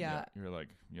crazy. And you're like,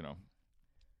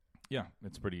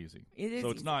 it's pretty easy. It is. So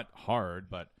it's not hard,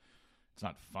 but it's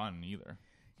not fun either.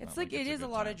 It's like it is a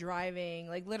lot of driving,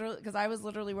 like literally, because I was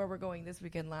literally where we're going this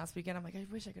weekend. Last weekend, I'm like, I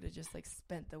wish I could have just like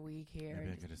spent the week here.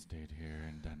 Maybe I could have stayed here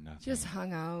and done nothing. Just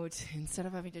hung out instead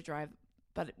of having to drive.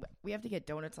 But we have to get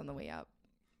donuts on the way up.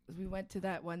 We went to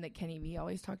that one that Kenny V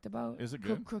always talked about. Is it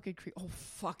good? Crooked Creek. Oh,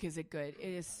 fuck, is it good? It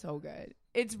is so good.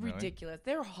 It's ridiculous.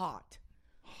 They're hot.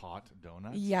 Hot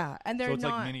donuts? Yeah, and they're so it's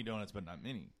like mini donuts, but not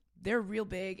mini. They're real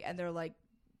big, and they're like,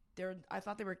 I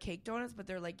thought they were cake donuts, but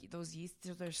they're like those yeast.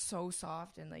 They're so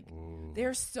soft and like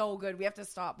they're so good. We have to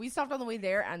stop. We stopped on the way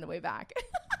there and the way back.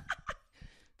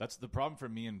 That's the problem for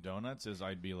me in donuts is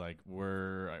I'd be like,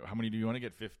 how many do you want to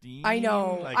get? 15? I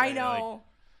know. Like, I know. Like,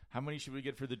 how many should we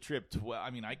get for the trip? 12. I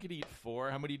mean, I could eat 4.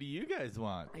 How many do you guys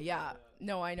want? Yeah.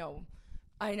 No, I know.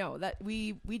 That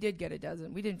we did get a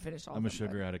dozen. We didn't finish all. I'm a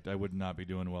sugar addict. I would not be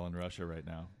doing well in Russia right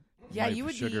now. Yeah, my you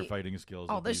would sugar fighting skills.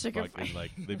 Oh, the sugar fighting.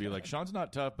 Like they'd be like, Sean's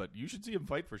not tough, but you should see him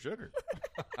fight for sugar.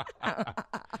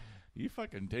 He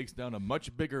fucking takes down a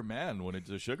much bigger man when it's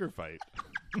a sugar fight.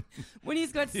 when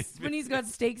he's got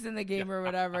stakes in the game or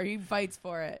whatever, he fights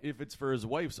for it. If it's for his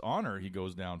wife's honor, he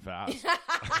goes down fast.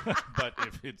 But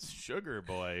if it's sugar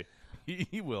boy,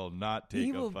 he will not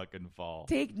take a fucking fall.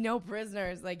 Take no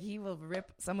prisoners. Like he will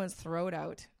rip someone's throat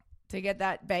out to get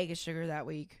that bag of sugar that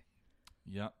week.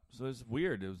 Yeah. So it's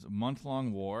weird. It was a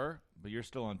month-long war, but you're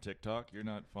still on TikTok. You're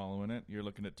not following it. You're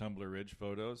looking at Tumblr Ridge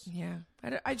photos. Yeah.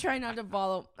 I try not to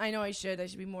follow. I know I should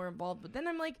be more involved, but then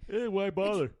I'm like, hey, why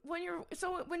bother?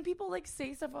 When people like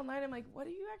say stuff online, I'm like, what are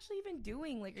you actually even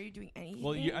doing? Like, are you doing anything?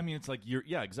 Well, I mean, it's like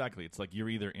exactly. It's like you're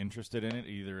either interested in it,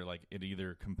 it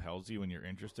either compels you and you're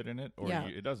interested in it, or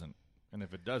it doesn't. And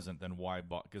if it doesn't, then why?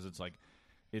 Because it's like,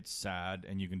 it's sad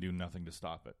and you can do nothing to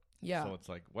stop it. Yeah. So it's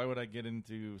like, why would I get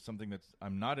into something that's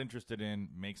I'm not interested in,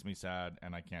 makes me sad,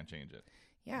 and I can't change it?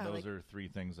 Yeah. Those are 3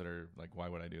 things that are like, why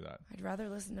would I do that? I'd rather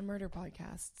listen to murder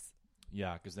podcasts.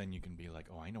 Yeah, because then you can be like,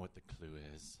 oh, I know what the clue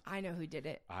is. I know who did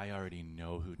it. I already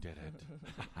know who did it.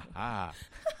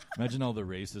 Imagine all the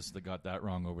racists that got that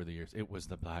wrong over the years. It was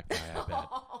the black guy, I bet.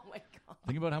 Oh, my God.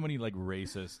 Think about how many like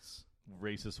racist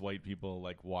white people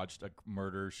like watched a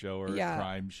murder show or a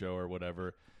crime show or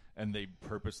whatever. And they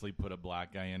purposely put a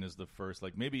black guy in as the first,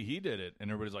 like, maybe he did it.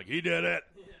 And everybody's like, he did it.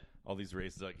 Yeah. All these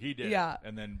races, like, he did it.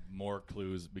 And then more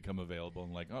clues become available.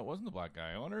 And like, oh, it wasn't the black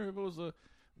guy. I wonder if it was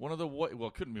one of the white. Well,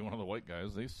 it couldn't be one of the white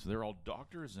guys. They're all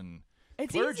doctors and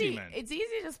clergymen. It's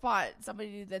easy to spot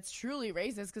somebody that's truly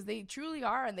racist because they truly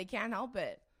are and they can't help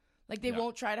it. Like, they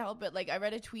won't try to help it. Like, I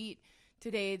read a tweet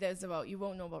today that's about, you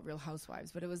won't know about Real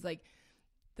Housewives, but it was like,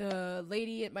 the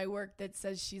lady at my work that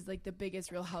says she's like the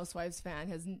biggest Real Housewives fan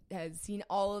has seen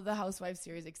all of the Housewives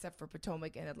series except for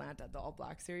Potomac and Atlanta, the all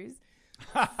black series.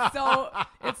 So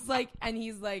it's like, and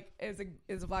he's like, it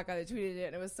was a black guy that tweeted it,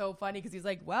 and it was so funny because he's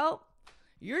like, well,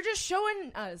 you're just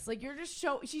showing us, like you're just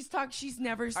she's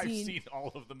never seen. I've seen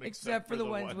all of them except for the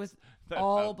ones with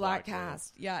all black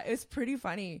cast. Yeah, it's pretty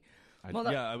funny.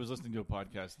 I was listening to a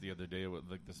podcast the other day with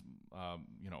like this, I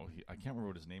can't remember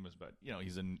what his name is, but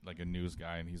he's like a news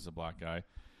guy and he's a black guy,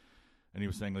 and he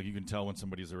was saying like you can tell when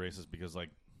somebody's a racist because like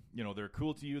they're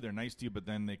cool to you, they're nice to you, but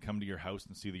then they come to your house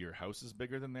and see that your house is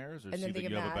bigger than theirs, or see that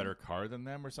you have a better car than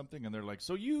them or something, and they're like,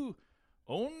 so you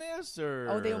own this,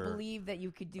 or they don't believe that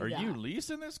you could do that. Are you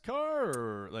leasing this car,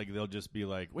 or like they'll just be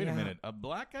like, wait a minute, a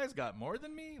black guy's got more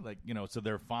than me, like so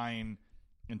they're fine.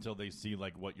 Until they see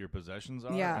like what your possessions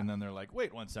are, and then they're like,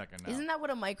 "Wait 1 second now." Isn't that what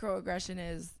a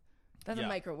microaggression is? That's a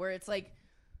micro, where it's like,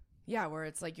 where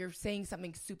it's like you're saying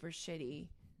something super shitty,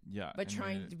 Yeah, but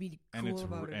trying to be cool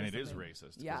about it. And it is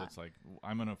racist. Yeah, it's like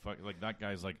I'm gonna fuck like that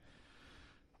guy's like.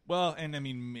 Well, and I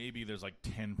mean, maybe there's like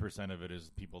 10% of it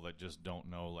is people that just don't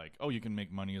know, like, oh, you can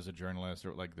make money as a journalist,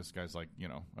 or like this guy's like, you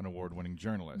know, an award-winning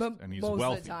journalist, but and he's most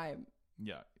wealthy. of the time,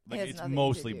 yeah, like it's nothing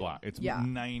mostly to do. black. It's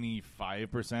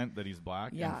 95% that he's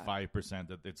black, and 5%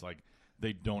 that it's like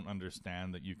they don't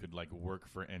understand that you could like work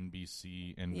for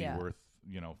NBC and be worth,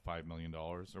 you know, $5 million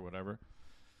or whatever.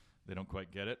 They don't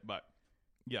quite get it, but.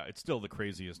 Yeah, it's still the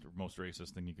craziest, most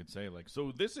racist thing you could say. Like,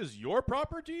 so this is your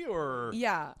property, or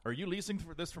are you leasing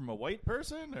for this from a white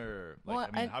person, or like, well,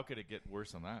 I mean, how could it get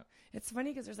worse than that? It's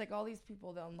funny because there's like all these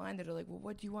people online that are like, well,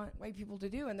 what do you want white people to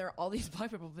do? And there are all these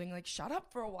black people being like, shut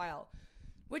up for a while,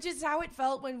 which is how it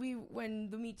felt when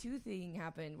the Me Too thing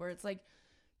happened, where it's like,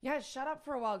 yeah, shut up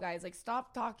for a while, guys. Like,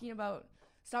 stop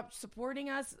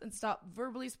supporting us and stop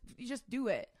verbally. You just do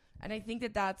it. And I think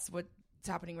that that's what's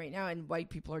happening right now, and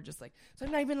white people are just like, so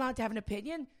I'm not even allowed to have an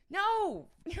opinion? No,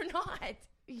 you're not.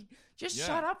 Just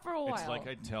shut up for a while. It's like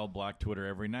I tell Black Twitter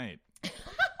every night.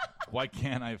 Why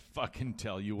can't I fucking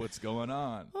tell you what's going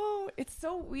on? Oh, it's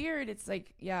so weird. It's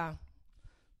like, yeah,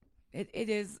 it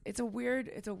is. It's a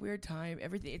weird time.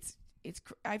 Everything.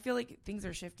 I feel like things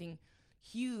are shifting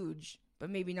huge, but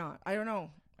maybe not. I don't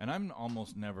know. And I'm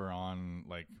almost never on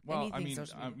like, well, anything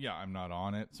I mean, I'm not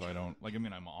on it, so I don't like. I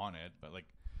mean, I'm on it, but like.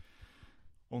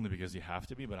 Only because you have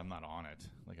to be, but I'm not on it.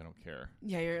 Like, I don't care.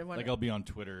 Yeah, you're like, I'll be on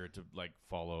Twitter to like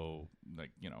follow,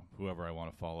 like, you know, whoever I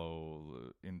want to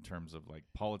follow in terms of like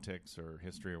politics or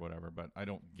history or whatever. But I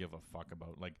don't give a fuck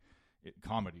about like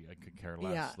comedy. I could care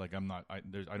less. Yeah. Like, I'm not. I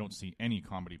don't see any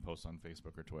comedy posts on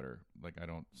Facebook or Twitter. Like, I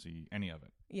don't see any of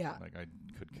it. Yeah. Like, I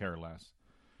could care less.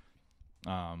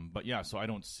 But yeah, so I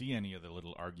don't see any of the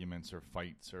little arguments or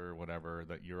fights or whatever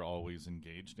that you're always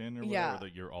engaged in or whatever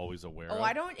that you're always aware of. Oh,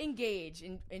 I don't engage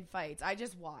in fights. I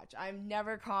just watch. I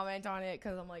never comment on it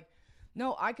because I'm like,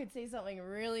 no, I could say something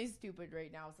really stupid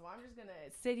right now. So I'm just going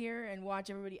to sit here and watch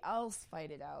everybody else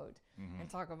fight it out and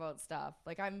talk about stuff.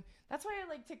 Like that's why I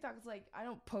like TikTok. It's like, I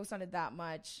don't post on it that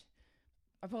much.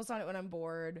 I post on it when I'm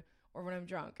bored or when I'm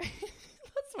drunk.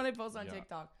 That's when I post on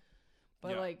TikTok.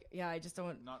 But I just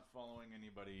don't. Not following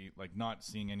anybody, like not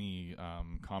seeing any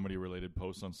comedy related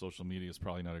posts on social media is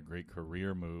probably not a great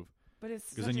career move. But it's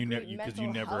because then you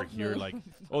never hear like,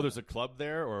 oh, there's a club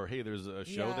there, or hey, there's a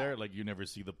show there. Like you never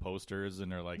see the posters,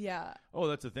 and they're like, oh,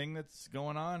 that's a thing that's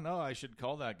going on. Oh, I should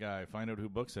call that guy, find out who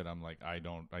books it. I'm like, I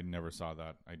never saw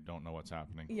that. I don't know what's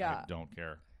happening. Yeah, I don't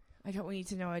care. I don't need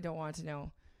to know. I don't want to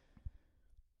know.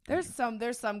 There's some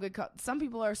good. Some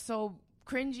people are so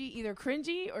either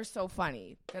cringy or so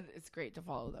funny that it's great to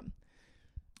follow them.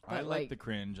 But I like the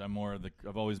cringe.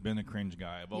 I've always been a cringe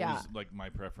guy. I've always like my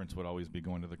preference would always be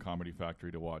going to the Comedy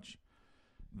Factory to watch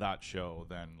that show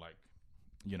than like,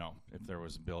 you know, if there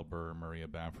was Bill Burr, Maria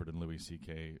Bamford, and Louis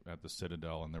C.K. at the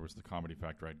Citadel and there was the Comedy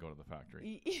Factory, I'd go to the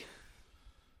factory.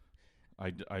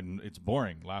 It's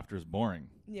boring. Laughter is boring.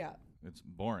 Yeah. It's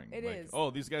boring. It is. Oh,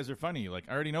 these guys are funny. Like,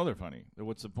 I already know they're funny.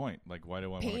 What's the point? Like, why do I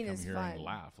want to come here and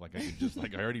laugh? Like, I could just,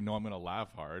 like, I already know I'm going to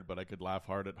laugh hard, but I could laugh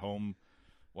hard at home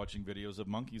watching videos of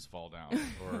monkeys fall down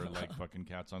or, like, fucking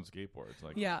cats on skateboards.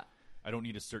 Like, I don't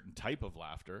need a certain type of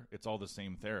laughter. It's all the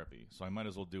same therapy. So I might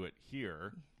as well do it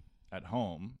here at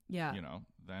home. Yeah. You know,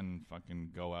 then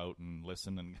fucking go out and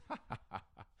listen and,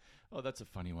 oh, that's a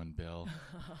funny one, Bill.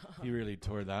 He really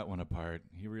tore that one apart.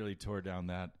 He really tore down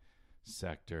that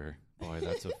sector. Boy,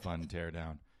 that's a fun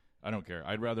teardown. I don't care.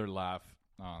 I'd rather laugh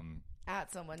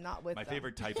at someone, not with my them.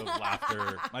 favorite type of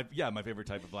laughter. My favorite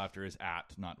type of laughter is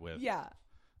at, not with. Yeah.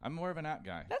 I'm more of an at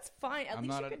guy. That's fine. At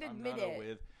least you can admit it.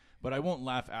 With, but I won't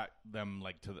laugh at them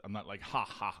like I'm not like ha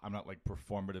ha. I'm not like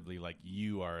performatively like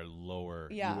you are lower.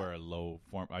 Yeah. You are a low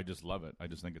form. I just love it. I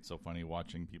just think it's so funny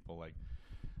watching people like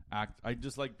act. I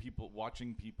just like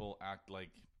watching people act like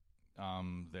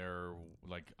they're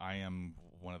like I am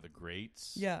one of the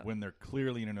greats when they're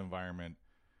clearly in an environment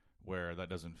where that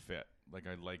doesn't fit. Like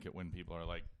I like it when people are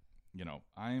like, you know,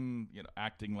 I'm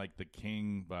acting like the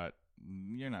king, but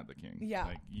you're not the king. Yeah.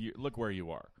 Like look where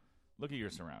you are. Look at your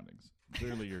surroundings.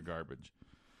 Clearly you're garbage.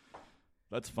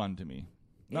 That's fun to me.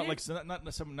 Not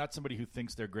somebody who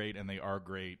thinks they're great and they are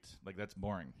great. Like that's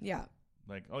boring. Yeah.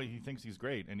 Like, oh, he thinks he's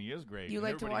great, and he is great. You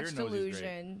like to watch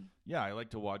Delusion. Yeah, I like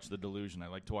to watch the Delusion. I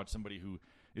like to watch somebody who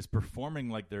is performing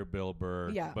like they're Bill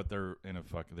Burr, but they're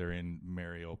in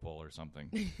Mariupol or something.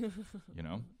 You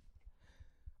know?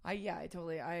 I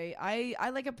totally.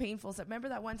 I like a painful set. Remember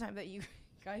that one time that you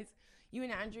guys, you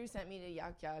and Andrew sent me to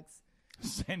Yuck Yucks.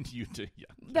 Send you to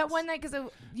Yuck. That one night because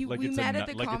we met at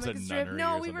the comic strip.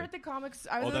 No, we were at the comics.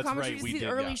 I was at the comic strip. The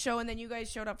early show, and then you guys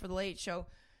showed up for the late show.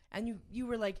 And you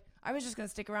were like, I was just going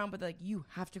to stick around, but like, you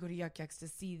have to go to Yuck Yucks to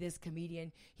see this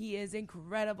comedian. He is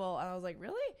incredible. And I was like,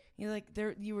 really? You're like,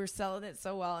 you were selling it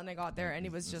so well. And I got there and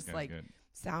it was just like good.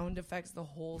 Sound effects the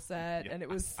whole set. And it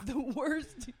was the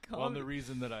worst. Well, and the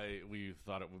reason that we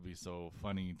thought it would be so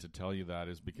funny to tell you that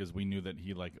is because we knew that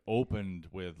he like opened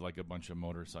with like a bunch of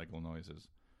motorcycle noises.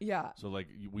 Yeah. So like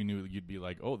we knew you'd be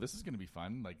like, oh, this is going to be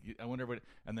fun. Like I wonder what,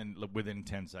 and then within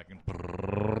 10 seconds,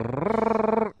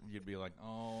 you'd be like,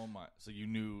 oh my. So you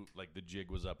knew like the jig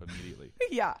was up immediately.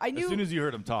 Yeah, I knew. As soon as you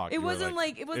heard him talk, it wasn't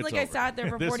like I sat there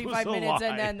for 45 minutes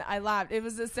and then I laughed. It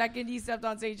was the second he stepped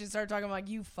on stage and started talking. I'm like,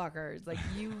 you fuckers, like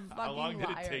you fucking How long liars.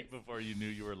 did it take before you knew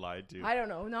you were lied to? I don't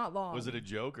know, not long. Was it a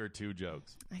joke or 2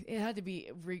 jokes? It had to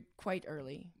be quite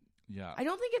early. Yeah. I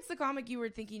don't think it's the comic you were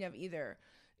thinking of either.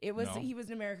 It was No? He was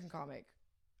an American comic.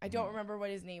 I don't remember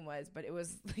what his name was, but it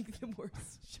was like the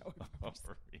worst show I've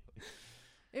ever seen.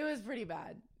 Really? It was pretty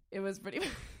bad. It was pretty bad.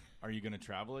 Are you going to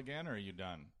travel again, or are you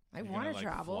done? I want to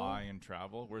travel. Fly and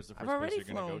travel. Where's the first I've place already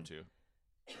you're going to go to?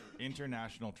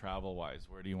 International travel wise,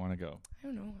 where do you want to go? I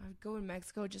don't know. I'd go in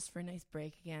Mexico just for a nice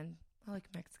break again. I like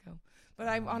Mexico, but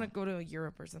I want to go to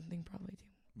Europe or something probably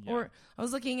too. Yeah. Or I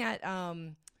was looking at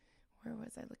where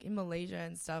was I looking? In Malaysia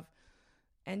and stuff,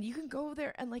 and you can go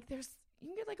there and like you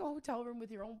can get like a hotel room with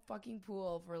your own fucking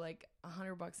pool for like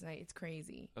 $100 a night. It's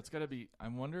crazy. That's gotta be. I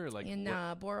wonder, like in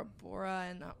Bora Bora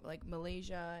and like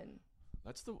Malaysia and.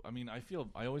 That's the. I mean,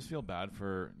 I always feel bad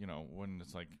for when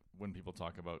it's like when people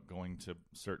talk about going to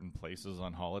certain places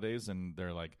on holidays and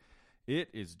they're like, it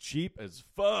is cheap as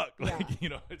fuck. Like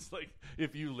it's like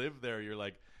if you live there, you're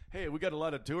like, hey, we got a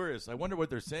lot of tourists. I wonder what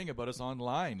they're saying about us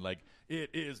online. Like it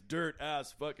is dirt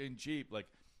ass fucking cheap. Like.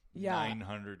 Yeah.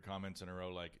 900 comments in a row,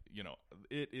 like,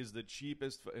 it is the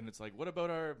cheapest. And it's like, what about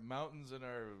our mountains and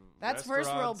our That's first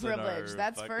world privilege.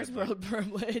 That's first world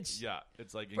privilege. Yeah.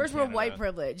 It's like first world white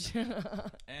privilege.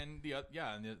 And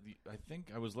I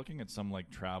think I was looking at some like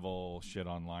travel shit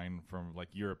online from like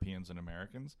Europeans and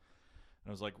Americans. And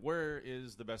I was like, where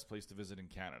is the best place to visit in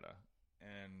Canada?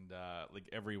 And like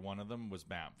every one of them was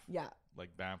Banff. Yeah.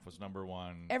 Like Banff was number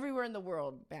one. Everywhere in the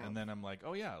world, Banff. And then I'm like,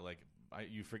 oh yeah, like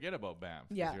you forget about Banff.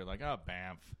 Yeah. You're like, oh,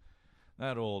 Banff.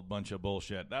 That old bunch of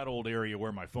bullshit. That old area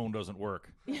where my phone doesn't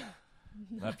work. Yeah.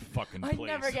 That fucking place. I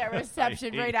never get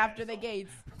reception right after the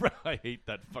gates. I hate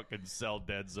that fucking cell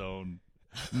dead zone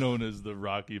known as the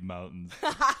Rocky Mountains.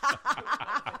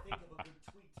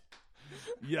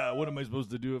 Yeah, what am I supposed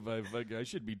to do if I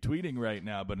should be tweeting right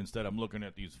now, but instead I'm looking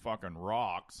at these fucking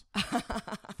rocks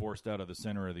forced out of the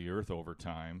center of the earth over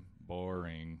time.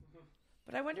 Boring.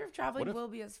 But I wonder if traveling will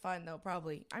be as fun, though.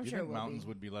 Probably. I'm sure it will mountains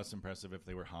would be less impressive if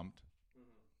they were humped?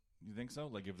 You think so?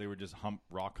 Like if they were just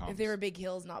rock humps? If they were big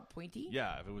hills, not pointy?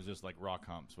 Yeah, if it was just like rock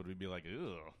humps, would we be like,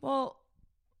 ew? Well,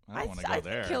 I don't want to go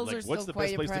there. Hills like, are what's still the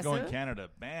best place impressive. to go in Canada?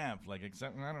 Banff. Like,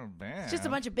 except, I don't know, Banff. It's just a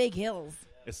bunch of big hills.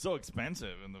 It's so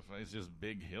expensive, and it's just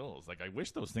big hills. Like, I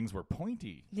wish those things were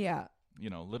pointy. Yeah.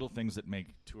 Little things that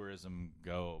make tourism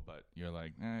go, but you're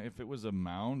like, if it was a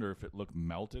mound or if it looked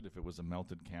melted, if it was a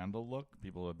melted candle look,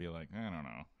 people would be like, I don't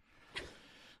know.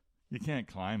 You can't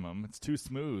climb them. It's too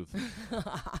smooth.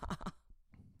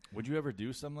 Would you ever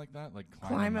do something like that? Like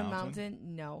climb a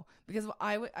mountain? No. Because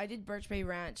I did Birch Bay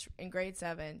Ranch in grade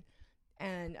 7,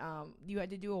 and you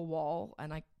had to do a wall,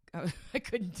 and I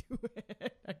couldn't do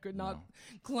it. I could not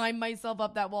climb myself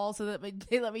up that wall, so that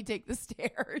they let me take the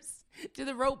stairs to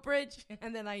the rope bridge.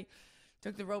 And then I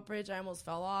took the rope bridge. I almost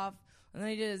fell off. And then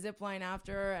I did a zip line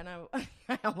after, and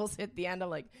I almost hit the end. I'm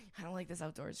like, I don't like this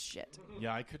outdoors shit.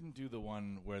 Yeah, I couldn't do the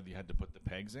one where you had to put the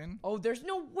pegs in. Oh, there's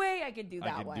no way I could do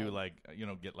that one. I could do like,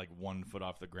 get like 1 foot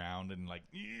off the ground and like.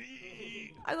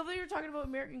 I love that you're talking about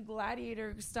American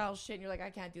Gladiator style shit, and you're like, I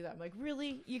can't do that. I'm like,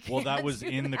 really? You can't? Well, that was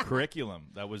in the curriculum.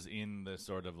 That was in the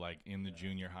sort of like in the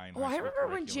junior high and high school I remember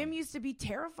curriculum. when gym used to be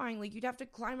terrifying. Like you'd have to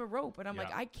climb a rope, and I'm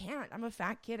like, I can't. I'm a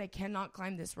fat kid. I cannot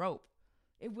climb this rope.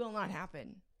 It will not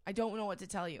happen. I don't know what to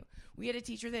tell you. We had a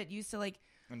teacher that used to like...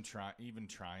 And even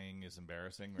trying is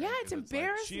embarrassing, right? Yeah, it's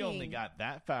embarrassing. Like, she only got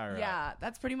that far Yeah,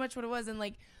 that's pretty much what it was. And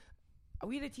like,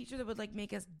 we had a teacher that would like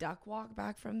make us duck walk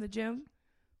back from the gym.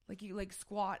 Like you like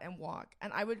squat and walk.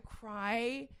 And I would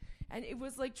cry. And it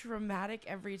was like traumatic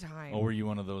every time. Oh, were you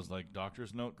one of those like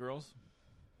doctor's note girls?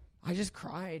 I just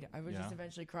cried. I would just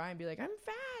eventually cry and be like, I'm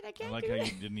fat. I can't I like do how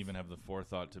it. you didn't even have the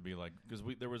forethought to be like, because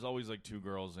there was always like 2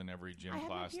 girls in every gym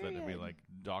class that would be like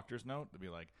doctor's note. They'd be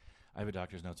like, I have a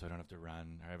doctor's note so I don't have to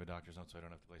run. Or I have a doctor's note so I don't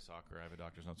have to play soccer. I have a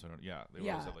doctor's note so I don't. Yeah, they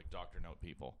always had like doctor note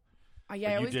people.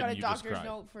 Yeah, I always got a doctor's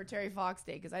note for Terry Fox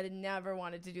Day because I never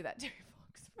wanted to do that Terry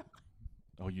Fox run.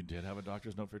 Oh, you did have a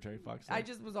doctor's note for Terry Fox Day? I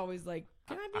just was always like,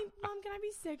 Mom, can I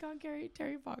be sick on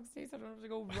Terry Fox Day so I don't have to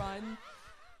go run?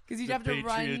 Because you'd have to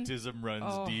run. Patriotism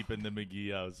runs deep in the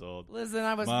McGee household. Listen,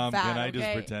 I was Mom, fat, can I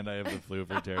just pretend I have the flu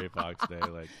for Terry Fox Day?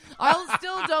 Like, I'll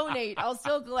still donate. I'll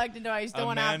still collect and donate. I still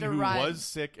want to have to run. A man who was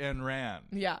sick and ran.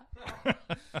 Yeah.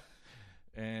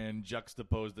 And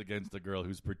juxtaposed against a girl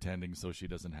who's pretending so she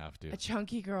doesn't have to. A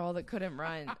chunky girl that couldn't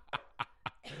run.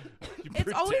 It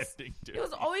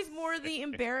was always more the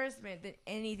embarrassment than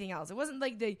anything else. It wasn't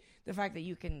like the fact that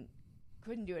you couldn't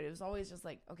do it. It was always just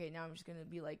like, okay, now I'm just gonna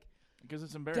be like, because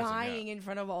it's embarrassing, dying in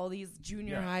front of all these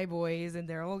junior high boys, and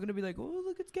they're all gonna be like, oh,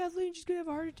 look, it's Kathleen, she's gonna have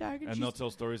a heart attack, and they'll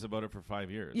tell stories about it for 5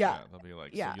 years. They'll be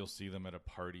like, so you'll see them at a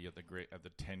party at the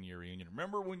 10-year reunion.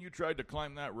 Remember when you tried to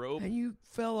climb that rope and you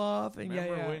fell off? And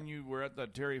remember when you were at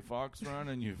that Terry Fox run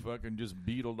and you fucking just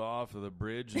beetled off of the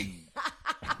bridge and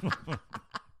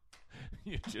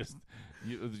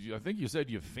I think you said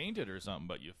you fainted or something,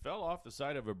 but you fell off the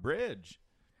side of a bridge.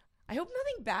 I hope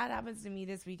nothing bad happens to me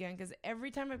this weekend, because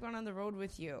every time I've gone on the road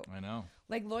with you, I know.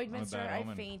 Like Lloydminster, I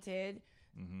fainted.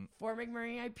 Mm-hmm. Fort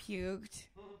McMurray, I puked.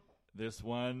 This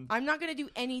one, I'm not going to do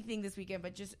anything this weekend,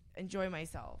 but just enjoy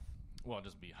myself. Well,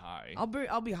 just be high. I'll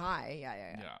be high.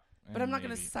 Yeah. But I'm not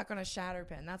going to suck on a shatter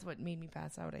pen. That's what made me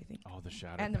pass out, I think. Oh, the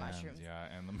shatter and pens. The mushrooms.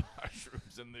 Yeah, and the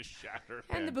mushrooms and the shatter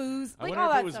pen. And the booze. Like all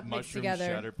that was stuff mixed mushroom, together.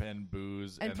 Shatter pen,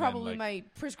 booze. And probably my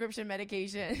prescription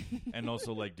medication. And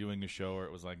also like doing a show where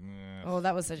it was like, oh,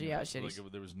 that was such a shitty.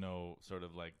 Like there was no sort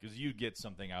of like, because you get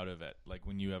something out of it. Like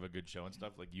when you have a good show and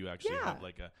stuff, like you actually have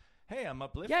like a, hey, I'm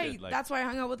uplifted. Yeah, like, that's why I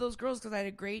hung out with those girls, because I had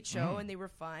a great show and they were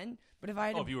fun. But if I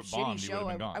had a shitty show,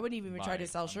 I wouldn't even try to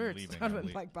sell shirts. I would have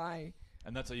been like, bye.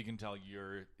 And that's how you can tell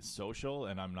you're social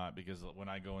and I'm not, because when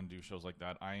I go and do shows like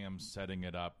that, I am setting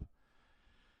it up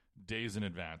days in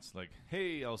advance. Like,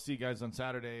 hey, I'll see you guys on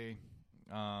Saturday.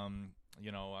 I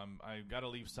got to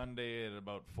leave Sunday at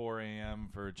about 4 a.m.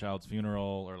 for a child's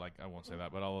funeral, or like, I won't say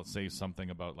that, but I'll say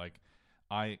something about like,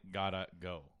 I gotta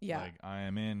go. Yeah. Like, I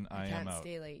am in, I am out. Can't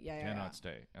stay late. Yeah, Cannot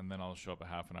stay. And then I'll show up a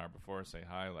half an hour before, say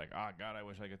hi, like, God, I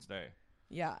wish I could stay.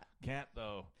 Yeah. Can't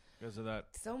though. Because of that.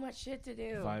 So much shit to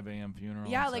do. 5 a.m. funeral.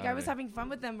 Yeah, like I was having fun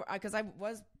with them, because I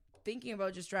was thinking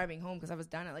about just driving home, because I was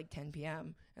done at like 10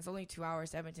 p.m. It's only 2 hours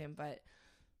to Edmonton, but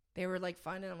they were like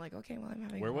fun, and I'm like, okay, well, I'm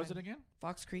having Where fun. was it again?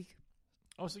 Fox Creek.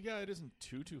 Oh, so yeah, it isn't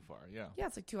too far. Yeah. Yeah,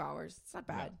 it's like 2 hours. It's not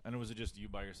bad. Yeah. And was it just you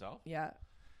by yourself? Yeah.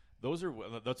 Those are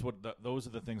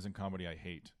the things in comedy I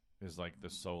hate, is like the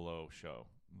solo show,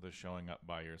 the showing up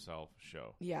by yourself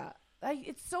show. Yeah.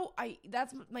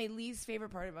 That's my least favorite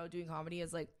part about doing comedy,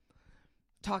 is like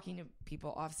talking to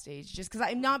people off stage, just because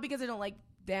because I don't like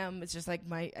them. It's just like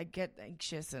I get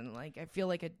anxious and like I feel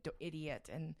like an idiot,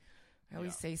 and I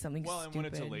always say something stupid. Well, and when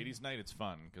it's a ladies' night, it's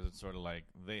fun, because it's sort of like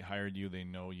they hired you, they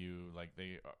know you, like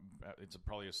it's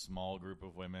probably a small group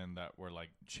of women that were like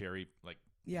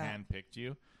handpicked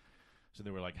you. So they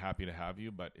were like happy to have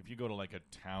you. But if you go to like a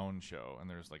town show and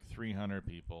there's like 300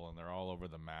 people and they're all over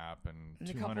the map, and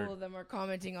a couple of them are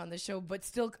commenting on the show, but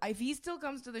still, if he still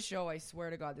comes to the show, I swear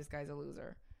to God, this guy's a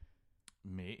loser.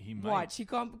 He might. Watch, he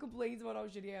complains about how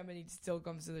shitty I am, and he still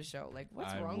comes to the show. Like,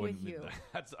 what's wrong with you?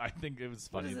 I think it was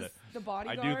funny that the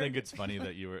bodyguard. I do think it's funny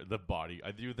that you were the body.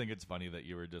 I do think it's funny that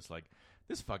you were just like,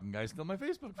 this fucking guy's still my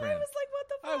Facebook friend. I was like, what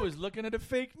the fuck? I was looking at a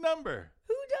fake number.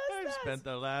 Who does that? I spent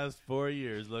the last 4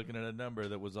 years looking at a number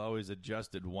that was always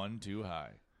adjusted one too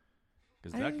high.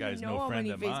 Because that guy's no friend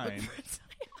of mine.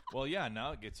 Well, yeah,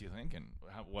 now it gets you thinking.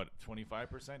 What,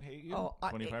 25% hate you?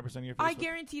 25% of your Facebook? I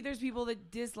guarantee there's people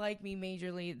that dislike me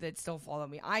majorly that still follow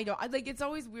me. I don't. It's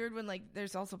always weird when like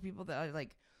there's also people that are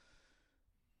like,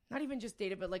 not even just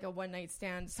dated, but like a one night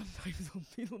stand. Sometimes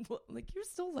people like, you're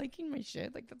still liking my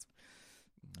shit. Like that's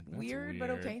weird, but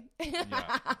okay.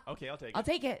 Yeah. Okay, I'll take it. I'll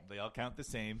take it. They all count the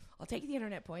same. I'll take the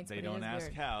internet points. They don't ask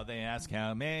weird. how. They ask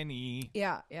how many.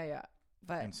 Yeah.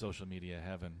 But in social media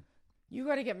heaven. You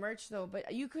got to get merch though,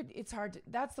 but you could. It's hard.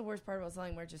 That's the worst part about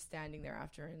selling merch, is standing there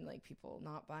after and like people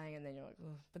not buying, and then you're like,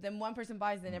 ugh. But then one person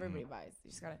buys, then everybody buys. You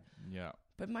just gotta. Yeah.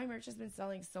 But my merch has been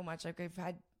selling so much. Like I've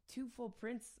had 2 full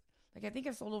prints. Like I think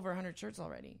I've sold over 100 shirts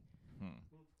already.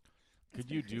 Could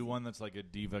you do one that's like a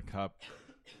Diva Cup?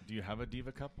 Do you have a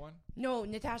Diva Cup one? No,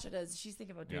 Natasha does. She's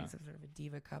thinking about doing some sort of a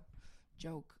Diva Cup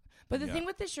joke. But the thing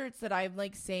with the shirts that I'm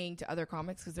like saying to other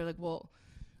comics, because they're like, well,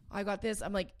 I got this.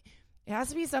 I'm like, it has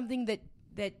to be something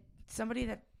that somebody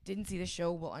that didn't see the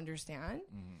show will understand.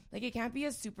 Like it can't be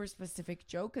a super specific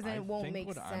joke, because then it won't make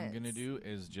sense. What I'm gonna do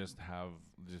is just have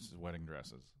wedding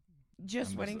dresses.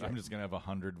 I'm just gonna have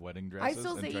 100 wedding dresses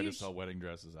still and say try you to sell wedding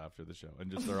dresses after the show,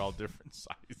 and just they're all different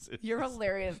sizes. You're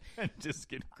hilarious. And just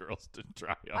get girls to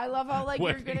try on. I love how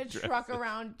you're gonna dresses. truck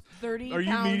around 30. Are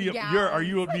you medium? Are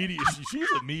you a medium? She's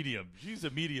a medium. She's a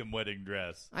medium wedding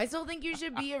dress. I still think you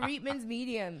should be a Reitman's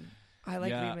medium. I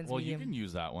like Reitman's medium. Well, you can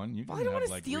use that one. You can I don't want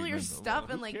to like steal your Reitman's. stuff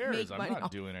Who and like cares? make money. I'm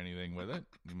not doing anything with it.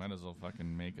 You might as well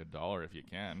fucking make $1 if you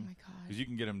can. Oh my god. Because you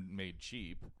can get them made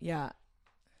cheap. Yeah.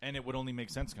 And it would only make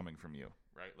sense coming from you,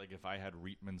 right? Like if I had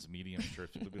Reitman's medium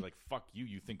shirts, people would be like, "Fuck you!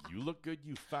 You think you look good,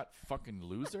 you fat fucking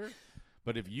loser."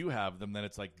 But if you have them, then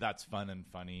it's like that's fun and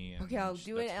funny. And okay, I'll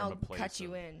do it. And I'll cut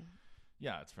you in.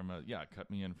 Yeah, it's from cut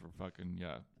me in for fucking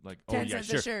like 10 cents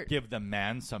sure. a shirt. Give the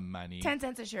man some money. 10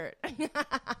 cents a shirt.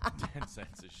 10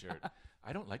 cents a shirt.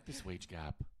 I don't like this wage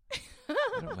gap.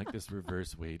 I don't like this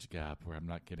reverse wage gap where I'm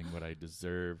not getting what I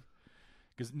deserve.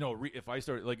 Because if I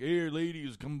start like, "Hey,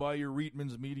 ladies, come buy your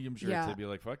Reitman's medium shirts," they'd be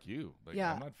like, "Fuck you!" Like,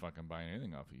 I'm not fucking buying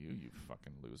anything off of you, you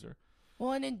fucking loser.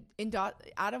 Well, and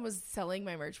Adam was selling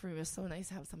my merch for me. It was so nice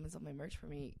to have someone sell my merch for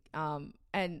me.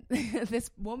 And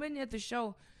this woman at the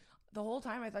show, the whole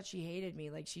time I thought she hated me.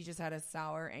 Like she just had a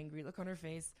sour, angry look on her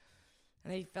face.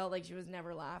 And I felt like she was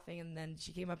never laughing. And then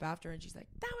she came up after and she's like,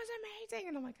 "That was amazing."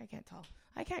 And I'm like, I can't tell.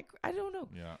 I don't know.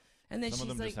 Yeah. And then some she's of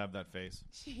them like, just have that face.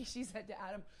 She said to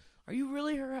Adam, "Are you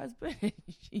really her husband?"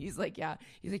 He's like, "Yeah."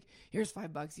 He's like, "Here's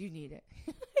 $5. You need it."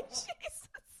 Jesus.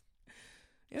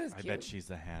 It was cute. I bet she's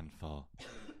a handful.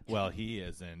 Well, he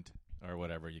isn't. Or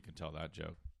whatever. You can tell that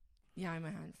joke. Yeah, I'm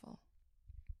a handful.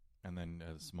 And then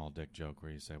a small dick joke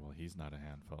where you say, "Well, he's not a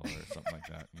handful," or something like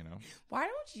that, you know? Why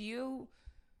don't you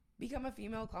become a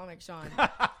female comic, Sean?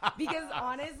 Because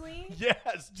honestly...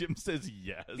 Yes, Jim says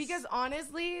yes. Because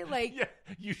honestly, like... Yeah,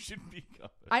 you should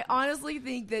become I honestly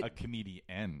think that... a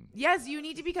comedienne. Yes, you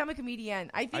need to become a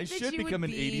comedienne. I think I that should you become would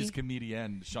an be... 80s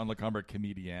comedienne. Sean LeComber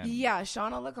comedienne. Yeah,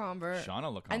 Shauna LeComber.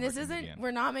 Shauna LeComber And this isn't... comedienne.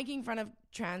 We're not making fun of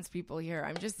trans people here.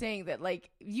 I'm just saying that, like,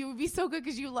 you would be so good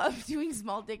because you love doing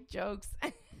small dick jokes.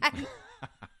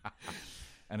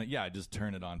 And I just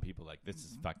turn it on people like, this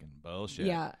is fucking bullshit.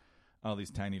 Yeah. All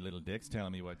these tiny little dicks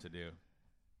telling me what to do.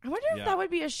 I wonder if that would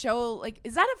be a show, like,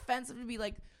 is that offensive to be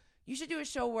like, you should do a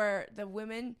show where the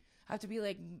women have to be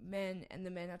like men and the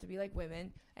men have to be like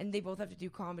women and they both have to do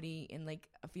comedy in like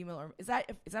a female, or is that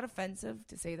offensive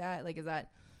to say that? Like, is that...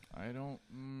 I don't...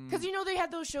 Because, they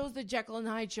had those shows, the Jekyll and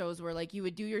Hyde shows, where, like, you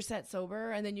would do your set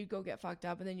sober, and then you'd go get fucked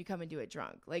up, and then you come and do it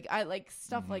drunk. Like, I like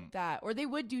stuff like that. Or they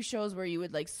would do shows where you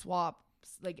would, like, swap.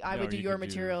 Like, I would do your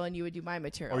material, and you would do my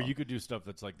material. Or you could do stuff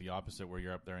that's, like, the opposite, where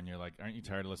you're up there, and you're like, "Aren't you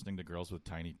tired of listening to girls with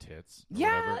tiny tits?" Or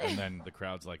yeah. whatever? And then the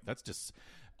crowd's like, "That's just...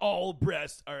 all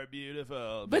breasts are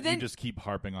beautiful." But then you just keep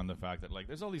harping on the fact that, like,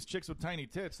 there's all these chicks with tiny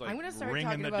tits. Like, I'm gonna start ringing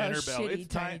talking the about dinner how bell. shitty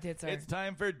tiny tits are. It's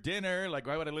time for dinner. Like,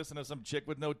 why would I listen to some chick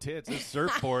with no tits? This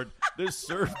surfboard, this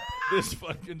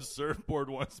fucking surfboard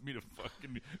wants me to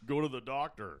fucking go to the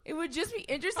doctor. It would just be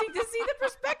interesting to see the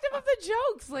perspective of the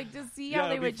jokes, like to see how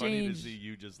they would change. Funny to see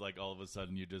you just like all of a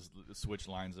sudden you just switch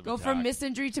lines of go attack. from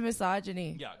misandry to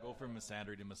misogyny. Yeah, go from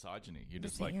misandry to misogyny. You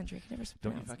just like,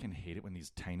 don't you fucking hate it when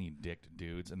these tiny dicked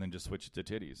dudes, and then just switch it to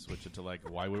titties, switch it to like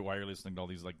why are you listening to all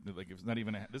these like it's not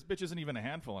even this bitch isn't even a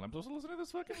handful, and I'm supposed to listen to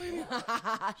this fucking lady.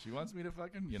 She wants me to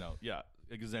fucking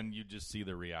because then you just see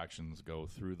the reactions go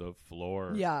through the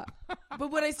floor. Yeah,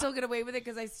 but would I still get away with it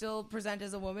because I still present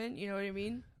as a woman? You know what I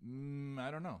mean?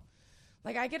 I don't know.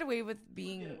 Like I get away with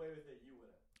being. Get away with it, you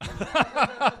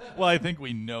wouldn't. Well, I think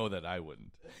we know that I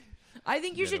wouldn't. I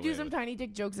think you should do some tiny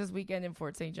dick jokes this weekend in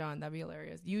Fort St. John. That'd be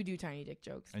hilarious. You do tiny dick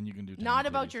jokes. And you can do tiny not titties.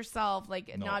 about yourself,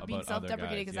 like No, not being about other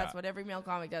self-deprecating, because guys, that's what every male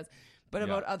comic does, but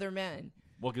about other men.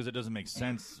 Well, because it doesn't make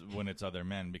sense when it's other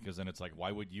men, because then it's like,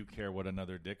 why would you care what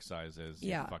another dick size is,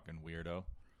 you fucking weirdo?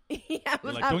 Yeah,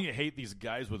 like, don't you hate these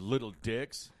guys with little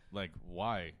dicks? Like,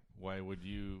 why? Why would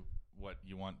you... What,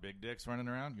 you want big dicks running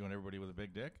around? You want everybody with a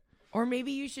big dick? Or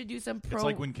maybe you should do some It's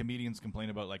like when comedians complain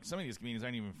about, like, some of these comedians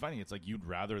aren't even funny. It's like, you'd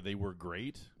rather they were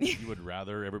great? You would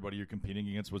rather everybody you're competing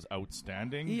against was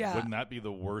outstanding? Yeah. Wouldn't that be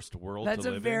the worst world That's to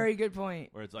live in? That's a very good point.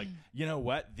 Where it's like, you know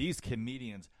what? These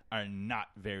comedians are not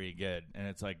very good. And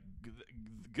it's like,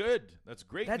 good. That's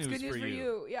great That's news, good news for you.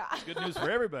 you. Yeah. It's good news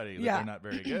for everybody. That Yeah. they're not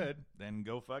very good. Then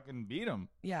go fucking beat them.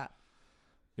 Yeah.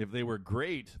 If they were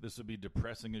great, this would be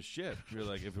depressing as shit. You're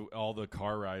like, if all the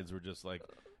car rides were just like,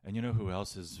 and you know who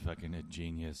else is fucking a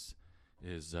genius?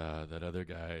 Is that other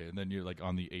guy? And then you're like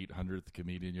on the 800th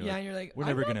comedian. You're and you're like, we're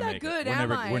never I'm not gonna that make good, it.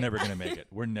 am I? We're never gonna make it.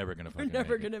 We're never gonna fucking. We're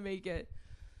never make it. gonna make it.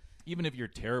 Even if you're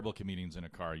terrible comedians in a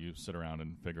car, you sit around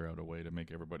and figure out a way to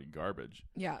make everybody garbage.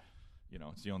 Yeah. you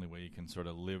know, it's the only way you can sort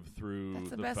of live through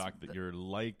the fact that you're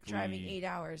likely driving 8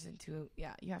 hours into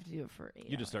you have to do it for 8 hours.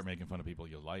 You just start making fun of people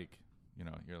you like. You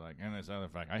know, you're like, and this other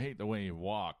fact, I hate the way he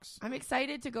walks. I'm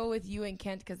excited to go with you and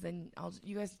Kent because then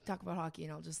you guys talk about hockey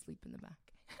and I'll just sleep in the back.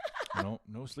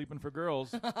 No sleeping for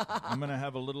girls. I'm going to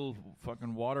have a little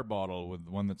fucking water bottle with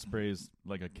one that sprays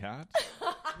like a cat.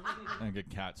 Like a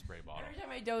cat spray bottle. Every time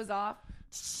I doze off.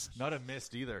 Not a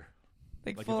mist either.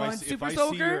 Like full on super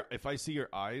soaker? If I see your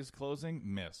eyes closing,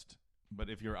 mist. But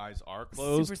if your eyes are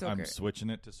closed, I'm switching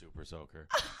it to super soaker.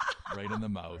 Right in the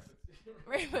mouth.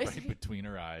 Right between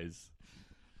her eyes.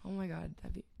 Oh my God.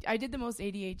 I did the most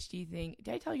ADHD thing.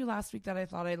 Did I tell you last week that I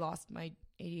thought I lost my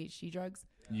ADHD drugs?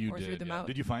 You did. Threw them out?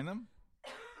 Did you find them?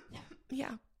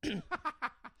 Yeah.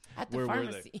 At the Where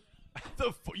pharmacy.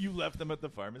 Were they? You left them at the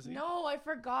pharmacy? No, I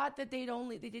forgot that they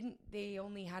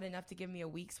only had enough to give me a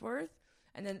week's worth.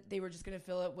 And then they were just going to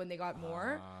fill it when they got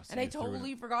more. So and I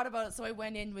totally forgot about it. So I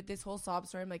went in with this whole sob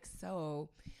story. I'm like, so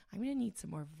I'm going to need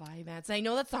some more Vyvanse. And I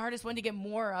know that's the hardest one to get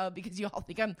more of because you all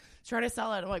think I'm trying to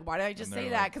sell it. I'm like, why did I just say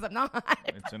that? Because I'm not.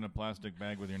 It's in a plastic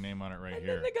bag with your name on it right and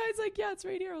here. And then the guy's like, yeah, it's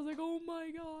right here. I was like, oh my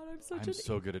God, I'm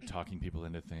so good at talking people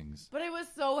into things. But I was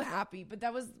so happy. But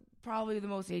that was probably the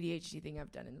most ADHD thing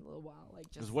I've done in a little while. Like,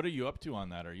 just what are you up to on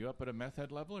that? Are you up at a meth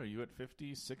head level? Are you at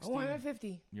 50, 60? Oh, I'm at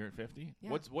 50. You're at 50? Yeah.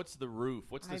 What's the roof?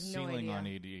 What's the ceiling on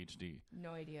ADHD? No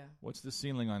idea. What's the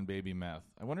ceiling on baby meth?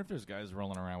 I wonder if there's guys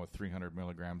rolling around with 300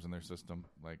 milligrams in their system.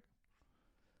 Like,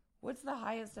 what's the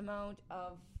highest amount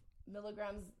of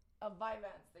milligrams of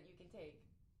Vyvanse that you can take?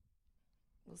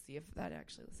 We'll see if that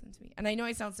actually listens to me. And I know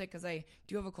I sound sick because I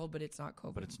do have a cold, but it's not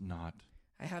COVID. But it's not.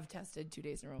 I have tested 2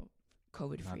 days in a row.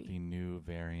 COVID free. Not the new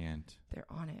variant. They're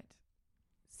on it.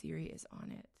 Siri is on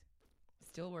it.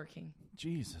 Still working.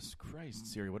 Jesus Christ,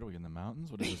 Siri, what are we in the mountains?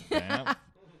 What is this, Banff?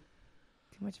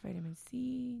 Too much vitamin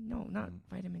C? No, not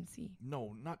vitamin C.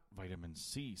 No, not vitamin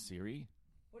C, Siri.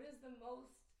 What is the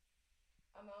most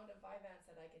amount of Vyvanse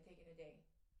that I can take in a day?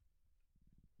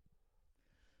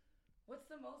 What's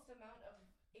the most amount of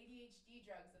ADHD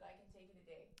drugs that I can take in a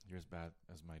day? You're as bad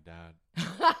as my dad.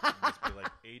 It must be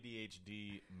like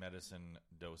ADHD medicine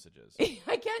dosages.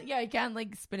 I can't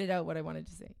like spit it out what I wanted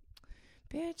to say.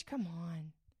 Bitch, come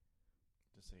on.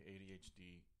 Just say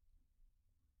ADHD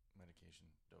medication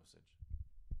dosage.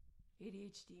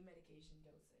 ADHD medication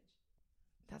dosage.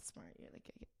 That's smart. You're like,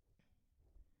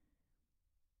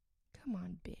 come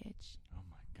on, bitch. Oh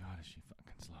my God, is she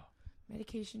fucking slow?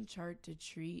 Medication chart to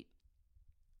treat.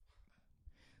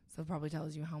 So it probably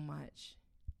tells you how much.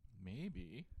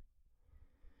 Maybe.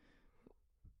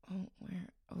 Oh, where?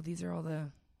 Oh, these are all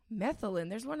the methylene.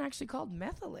 There's one actually called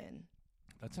methylene.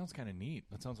 That sounds kind of neat.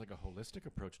 That sounds like a holistic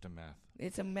approach to meth.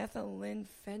 It's a methylene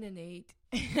phenonate,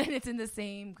 and it's in the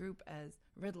same group as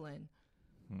Ritalin.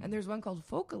 And there's one called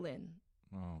Focalin.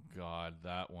 Oh, God,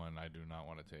 that one I do not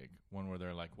want to take. One where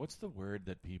they're like, what's the word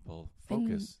that people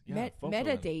focus?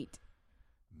 Metadate.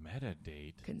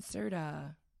 Metadate?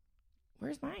 Concerta.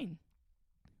 Where's mine?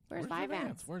 Where's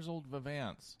Vyvanse? Where's old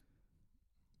Vyvanse?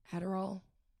 Adderall,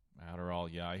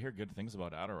 yeah. I hear good things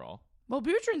about Adderall. Well,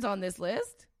 Butrin's on this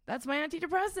list. That's my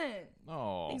antidepressant.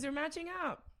 Oh. Things are matching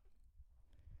up.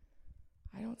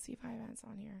 I don't see Vyvanse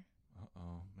on here.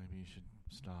 Uh-oh. Maybe you should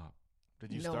stop.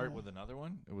 Did you start with another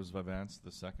one? It was Vyvanse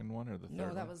the second one or the third one?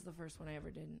 No, that was the first one I ever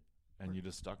did. And you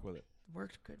just stuck with it?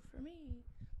 Worked good for me.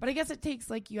 But I guess it takes,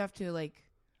 like, you have to, like,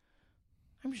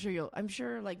 I'm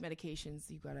sure like medications,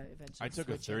 you gotta eventually I took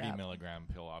a 30 milligram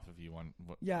pill off of you one.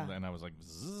 Yeah. And I was like,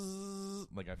 zzz,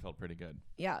 like I felt pretty good.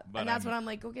 Yeah. But and that's when I'm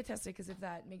like, go get tested because if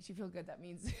that makes you feel good, that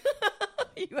means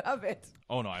you have it.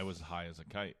 Oh, no, I was high as a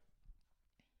kite.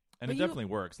 And but it definitely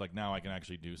works. Like now I can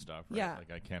actually do stuff, right? Yeah.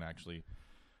 Like I can actually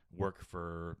work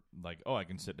for like, I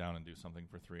can sit down and do something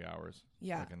for 3 hours.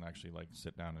 Yeah. I can actually like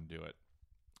sit down and do it.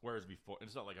 Whereas before,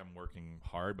 it's not like I'm working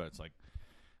hard, but it's like,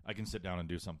 I can sit down and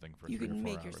do something for 3 to 4 hours. You can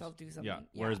make yourself do something. Yeah.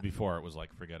 Whereas before it was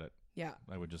like, forget it. Yeah.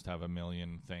 I would just have a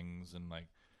million things and like,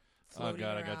 floating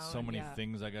I got so many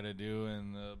things I got to do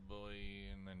and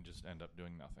then just end up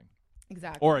doing nothing.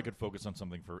 Exactly. Or I could focus on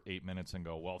something for 8 minutes and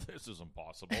go, well, this is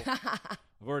impossible.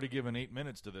 I've already given 8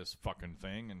 minutes to this fucking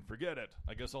thing and forget it.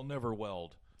 I guess I'll never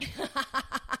weld.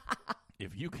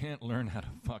 If you can't learn how to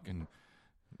fucking,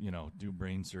 do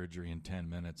brain surgery in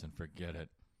 10 minutes and forget it.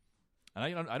 And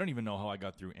I don't even know how I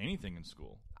got through anything in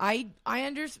school. I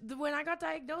understood when I got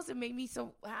diagnosed. It made me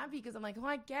so happy because I'm like,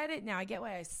 I get it now. I get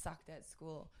why I sucked at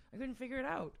school. I couldn't figure it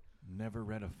out. Never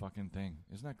read a fucking thing.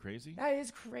 Isn't that crazy? That is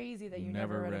crazy that you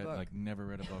never read a book. Never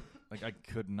read a book. Like I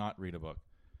could not read a book.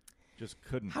 Just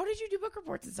couldn't. How did you do book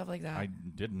reports and stuff like that? I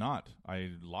did not.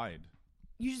 I lied.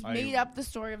 You just made up the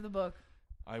story of the book.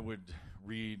 I would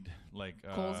read like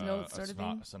Cole's notes sort of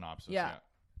thing? synopsis. Yeah.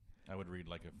 I would read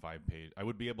like a 5-page. I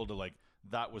would be able to like,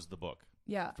 that was the book.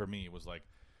 Yeah. For me, it was like,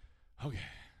 okay,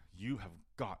 you have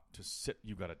got to sit.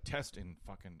 You got a test in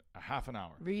fucking a half an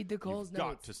hour. Read the Cole's You've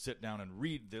notes. got to sit down and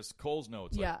read this Cole's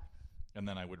notes. Yeah. And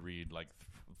then I would read like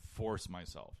force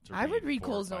myself to I would read 4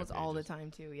 or Cole's 5 notes all the pages.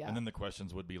 time too. Yeah. And then the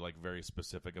questions would be like very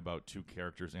specific about 2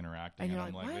 characters interacting, And and you're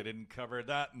I'm like, like, what? they didn't cover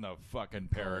that in the fucking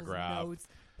Cole's paragraph. notes.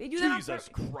 They do that. Jesus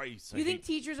Christ! Do you think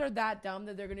teachers are that dumb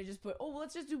that they're going to just put,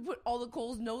 let's just put all the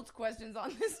Cole's notes questions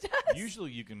on this test?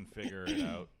 Usually you can figure it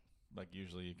out. Like,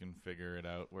 usually you can figure it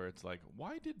out where it's like,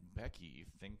 why did Becky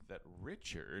think that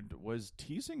Richard was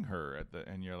teasing her at the,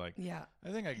 and you're like, Yeah.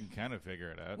 I think I can kind of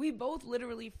figure it out. We both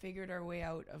literally figured our way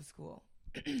out of school.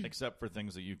 Except for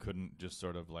things that you couldn't just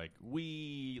sort of like,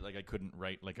 I couldn't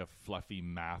write like a fluffy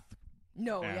math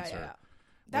No, answer. yeah. Where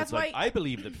That's it's why like, I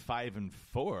believe that 5 and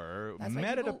 4 That's why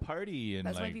met at a people- party, and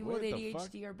that's like, why people with what the fuck?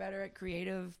 ADHD are better at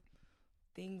creative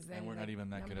things than And we're not even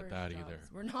that good at numbers that jobs. either.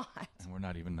 We're not. And we're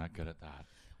not even that good at that.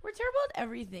 We're terrible at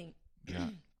everything. Yeah.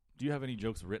 Do you have any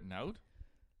jokes written out?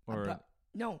 Or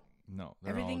No, no? They're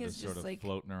everything all is just sort just of like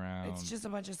floating around. it's just a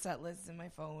bunch of set lists in my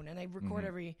phone, and I record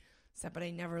every set, but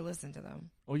I never listen to them.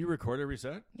 Oh, you record every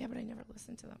set? Yeah, but I never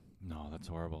listen to them. No, that's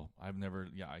horrible. I've never.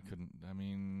 Yeah, I couldn't. I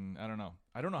mean, I don't know.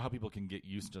 I don't know how people can get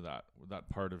used to that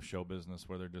part of show business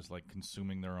where they're just like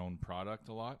consuming their own product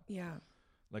a lot. Yeah.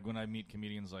 Like when I meet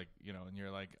comedians, like, you know, and you're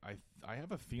like, I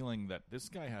have a feeling that this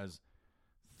guy has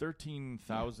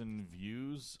 13,000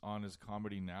 views on his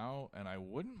comedy now, and I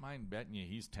wouldn't mind betting you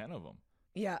he's 10 of them.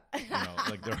 Yeah. You know,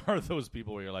 like there are those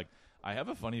people where you're like, I have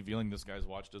a funny feeling this guy's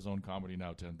watched his own comedy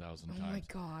now 10,000 times. Oh my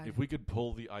God. If we could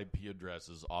pull the IP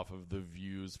addresses off of the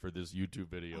views for this YouTube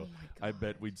video, Oh my I God.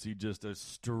 bet we'd see just a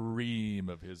stream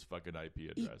of his fucking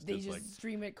IP address. They just like,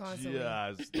 stream it constantly.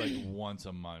 just like once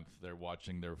a month, they're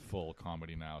watching their full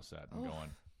Comedy Now set and going,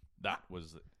 that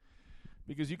was it.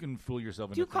 Because you can fool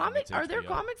yourself into thinking it's Are there HBO.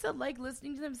 comics that like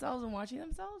listening to themselves and watching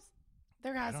themselves?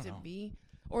 There has don't to know. be.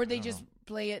 Or they don't just know.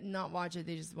 play it and not watch it.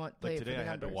 They just want play Like it today, for I the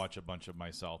had to numbers. watch a bunch of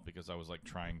myself because I was like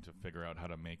trying to figure out how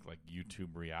to make like YouTube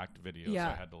React videos. Yeah.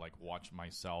 So I had to like watch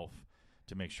myself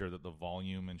to make sure that the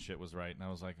volume and shit was right. And I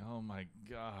was like, oh my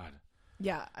God,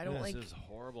 Yeah, I don't this like. is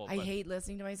horrible. I But hate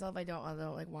listening to myself. I don't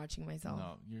like watching myself.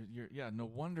 No, yeah. No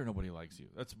wonder nobody likes you.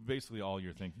 That's basically all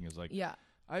you're thinking is like, Yeah,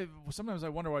 sometimes I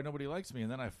wonder why nobody likes me, and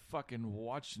then I fucking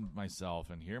watch myself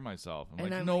and hear myself. I'm And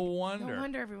like, I'm no like, wonder. no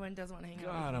wonder everyone doesn't want to hang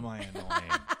out. God, with am I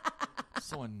annoying?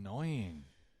 So annoying.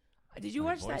 me. Did you My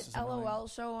watch voice that is annoying. LOL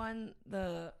show on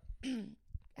the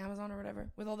Amazon or whatever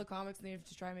with all the comics and they have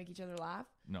to try and make each other laugh?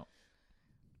 No.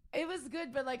 It was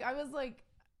good, but like I was like,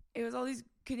 it was all these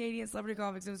Canadian celebrity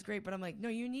comics. It was great, but I'm like, no,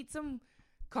 you need some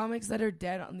comics that are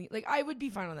dead on the like. I would be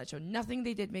fine on that show. Nothing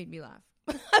they did made me laugh.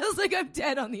 I was like, I'm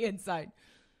dead on the inside.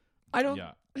 I don't.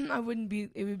 Yeah. I wouldn't be.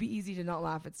 It would be easy to not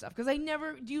laugh at stuff because I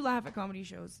never. Do you laugh at comedy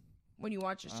shows when you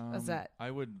watch a set? I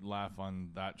would laugh on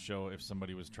that show if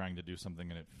somebody was trying to do something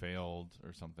and it failed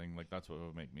or something. Like that's what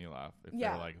would make me laugh. If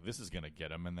Yeah. they're like, "This is gonna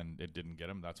get him," and then it didn't get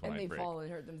him, that's when And I they break. fall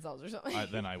and hurt themselves or something.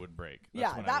 Then I would break. That's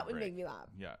yeah, when I that would break. make me laugh.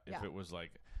 Yeah, if Yeah. it was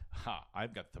like, "Ha,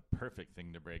 I've got the perfect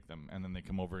thing to break them," and then they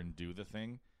come over and do the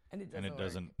thing, And it and it work.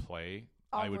 doesn't play,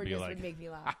 I would be Awkwardness like, would make me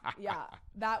laugh. Yeah,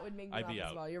 that would make me I'd laugh be as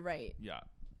out. well. You're right. "Yeah."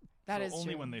 That So is only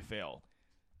true. when they fail.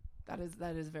 That is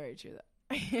very true.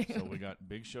 So we got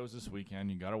big shows this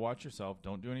weekend. You got to watch yourself.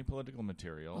 Don't do any political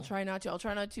material. I'll try not to. I'll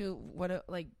try not to.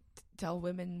 Tell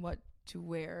women what to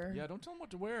wear. Yeah, don't tell them what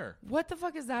to wear. What the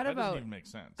fuck is that That about? doesn't even make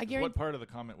sense. I 'Cause guarantee- what part of the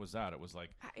comment was that? It was like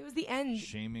It was the end.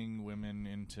 shaming women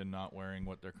into not wearing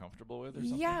what they're comfortable with or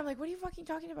something? Yeah, I'm like, what are you fucking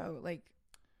talking about? Like,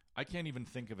 I can't even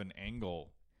think of an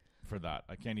angle for that.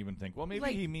 I can't even think, well, maybe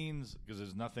Like- he means, because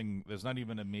there's not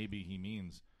even a maybe he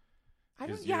means. I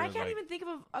don't. 'Cause Yeah, I you're can't like- even think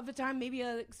of a time maybe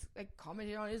I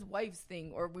commented on his wife's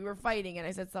thing or we were fighting and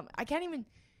I said something. I can't even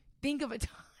think of a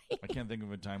time. I can't think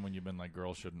of a time when you've been like,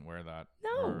 girls shouldn't wear that.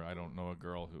 No. Or I don't know a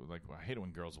girl who, like, well, I hate it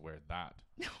when girls wear that.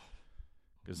 No.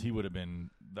 Because he would have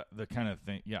been the kind of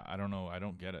thing. Yeah, I don't know. I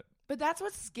don't get it. But that's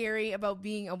what's scary about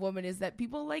being a woman is that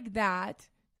people like that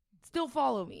still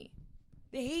follow me.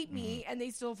 They hate me and they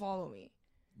still follow me.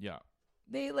 Yeah.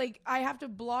 They I have to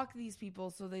block these people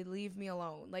so they leave me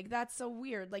alone. Like that's so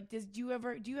weird. Like do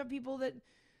you have people that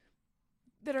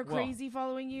are Well- crazy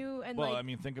following you and Well, I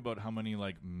mean, think about how many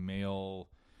like male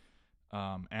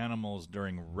animals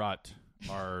during rut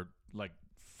are like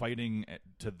fighting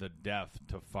to the death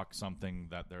to fuck something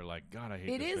that they're like, God, I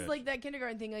hate it this is bitch. like that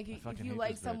kindergarten thing. Like if fucking you hate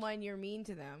like this bitch. someone, you're mean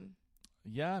to them.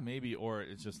 Yeah, maybe, or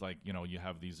it's just like, you know, you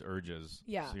have these urges.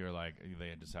 Yeah. So you're like,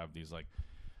 they just have these like,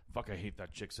 fuck, I hate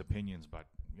that chick's opinions, but,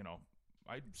 you know,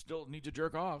 I still need to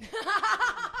jerk off.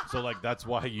 So like that's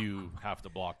why you have to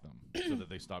block them so that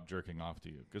they stop jerking off to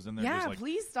you. Because then they're just like,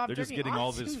 please stop. They're just getting off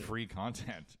all to this me. free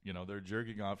content. You know, they're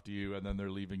jerking off to you, and then they're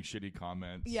leaving shitty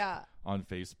comments. On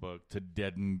Facebook to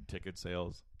deaden ticket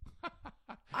sales.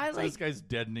 So this guy's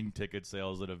deadening ticket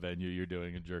sales at a venue you're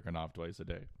doing and jerking off twice a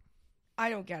day. I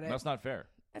don't get it. That's not fair.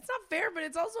 It's not fair, but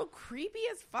it's also creepy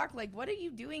as fuck. Like, what are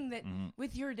you doing that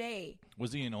with your day?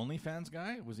 Was he an OnlyFans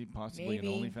guy? Was he possibly an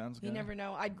OnlyFans guy? You never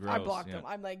know. I blocked him.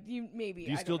 I'm like, maybe.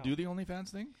 Do you still do the OnlyFans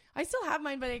thing? I still have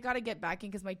mine, but I got to get back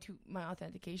in because my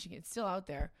authentication is still out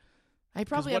there. I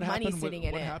probably have money sitting in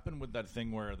it. What happened with that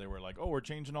thing where they were like, oh, we're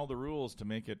changing all the rules to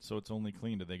make it so it's only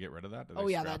clean? Did they get rid of that?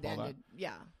 That ended.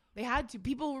 Yeah. They had to.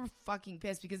 People were fucking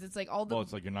pissed because it's like all the... Well,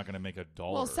 it's like you're not going to make $1.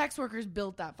 Well, sex workers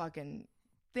built that fucking...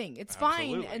 thing. It's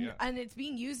fine, and it's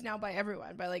being used now by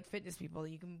everyone, by like fitness people.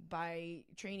 You can buy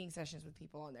training sessions with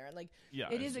people on there, and like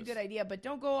it is a good idea. But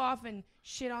don't go off and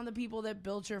shit on the people that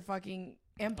built your fucking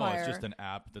empire. Oh, it's just an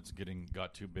app that's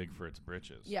got too big for its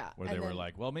britches. Yeah, where they were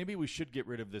like, well, maybe we should get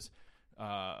rid of this,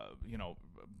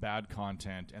 bad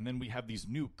content, and then we have these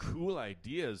new cool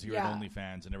ideas here at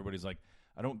OnlyFans, and everybody's like,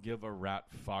 I don't give a rat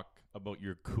fuck about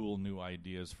your cool new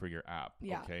ideas for your app.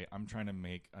 Yeah. Okay, I'm trying to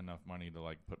make enough money to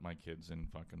like put my kids in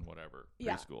fucking whatever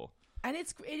preschool. And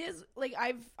it is like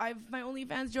I've my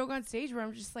OnlyFans joke on stage where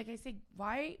I'm just like, I say,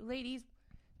 why, ladies,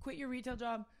 quit your retail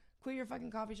job, quit your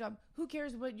fucking coffee shop. Who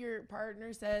cares what your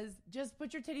partner says? Just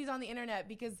put your titties on the internet,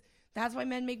 because that's why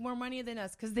men make more money than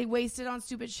us, because they waste it on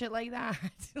stupid shit like that.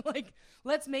 Like,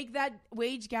 let's make that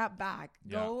wage gap back.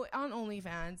 Go on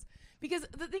OnlyFans, because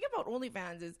the thing about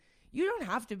OnlyFans is, you don't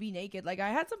have to be naked. Like,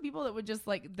 I had some people that would just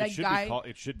like that guy.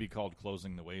 It should be called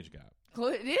closing the wage gap.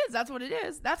 It is. That's what it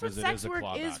is. That's what sex work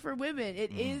is for women.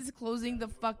 It is closing the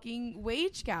fucking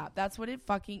wage gap. That's what it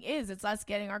fucking is. It's us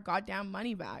getting our goddamn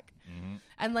money back.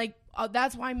 And like,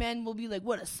 that's why men will be like,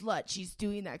 "What a slut! She's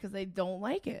doing that," because they don't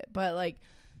like it. But like,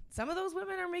 some of those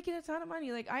women are making a ton of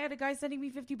money. Like, I had a guy sending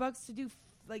me $50 to do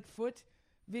like foot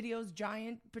videos,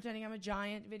 pretending I'm a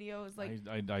giant videos. Like,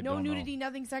 I no nudity,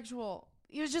 nothing sexual.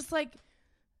 It was just like,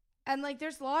 and like,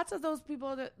 there's lots of those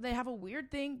people that they have a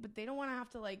weird thing, but they don't want to have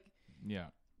to like,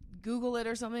 Google it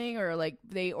or something, or like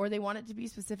they want it to be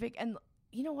specific. And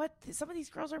you know what? Some of these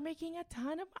girls are making a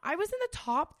ton of. I was in the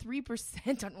top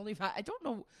 3% on OnlyFans. I don't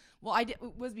know. Well, it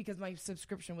was because my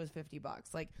subscription was $50.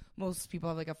 Like, most people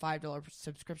have like a $5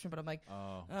 subscription, but I'm like,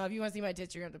 if you want to see my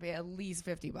tits, you're going to have to pay at least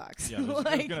 $50. Yeah, there's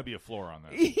going to be a floor on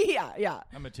that. Yeah.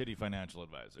 I'm a titty financial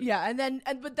advisor. Yeah,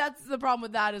 but that's the problem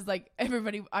with that is like,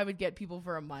 everybody, I would get people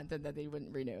for a month and then they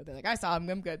wouldn't renew. They're like, I saw him,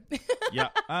 I'm good. Yeah,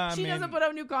 she doesn't put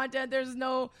out new content. There's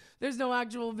no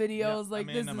actual videos. Yeah, I'm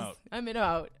in, I'm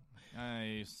out.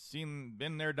 I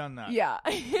been there, done that. Yeah.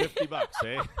 $50,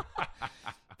 eh?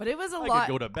 But it was a lot. I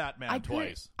could go to Batman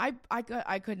twice.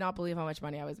 I could not believe how much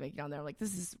money I was making on there. I'm like,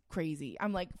 this is crazy.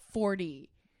 I'm like 40.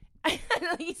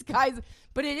 These guys,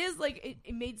 but it is like,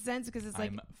 it made sense because it's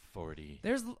like, I'm 40.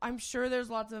 I'm sure there's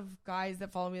lots of guys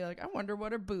that follow me like, I wonder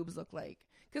what her boobs look like.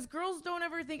 Because girls don't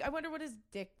ever think, I wonder what his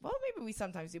dick, well, maybe we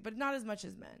sometimes do, but not as much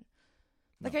as men.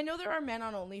 Like, I know there are men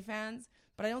on OnlyFans,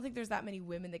 but I don't think there's that many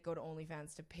women that go to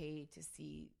OnlyFans to pay to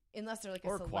see, unless they're like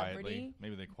a celebrity. Quietly.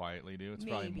 Maybe they quietly do. It's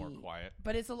probably more quiet.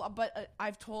 But it's a lot. But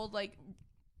I've told like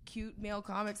cute male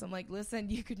comics, I'm like, listen,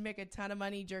 you could make a ton of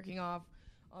money jerking off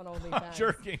on OnlyFans.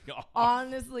 Jerking off.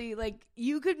 Honestly, like,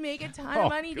 you could make a ton of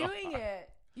money doing it.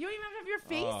 You don't even have to have your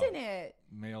face in it.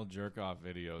 Male jerk off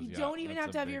videos. You don't even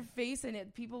have to have your face in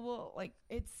it. People will like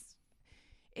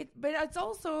but it's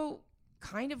also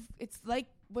kind of, it's like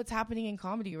what's happening in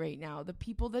comedy right now. The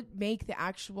people that make the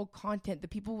actual content, the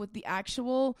people with the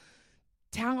actual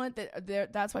talent,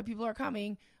 that's why people are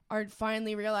coming, are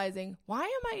finally realizing, why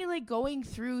am I like going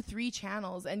through 3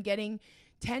 channels and getting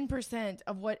 10%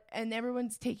 of what, and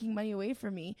everyone's taking money away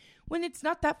from me when it's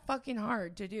not that fucking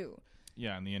hard to do.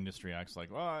 Yeah, and the industry acts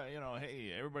like, well,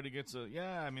 hey, everybody gets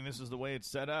this is the way it's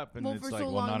set up, and it's for like, so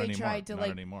well, long not they anymore. tried to not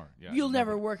like, anymore. Yeah, you'll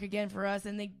never work again for us,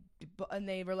 and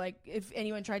they were like, if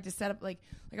anyone tried to set up like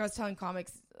I was telling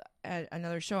comics at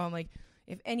another show, I'm like,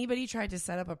 if anybody tried to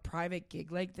set up a private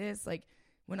gig like this, like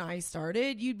when I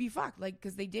started, you'd be fucked, like,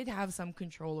 because they did have some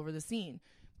control over the scene,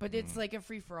 but it's like a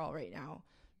free for all right now,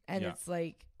 and it's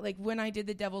like when I did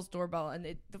the Devil's Doorbell and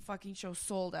the fucking show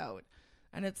sold out,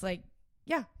 and it's like,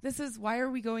 yeah, this is why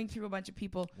are we going through a bunch of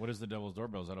people. What is the Devil's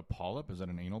Doorbell? Is that a polyp? Is that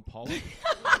an anal polyp?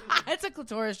 It's a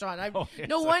clitoris, Sean.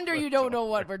 No wonder you don't know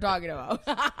what we're talking about.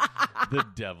 The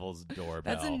Devil's Doorbell.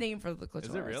 That's a name for the clitoris.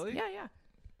 Is it really? Yeah.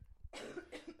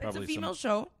 It's a female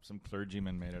show. Some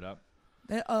clergyman made it up.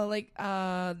 That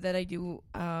I do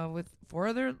with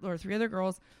 3 other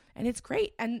girls, and it's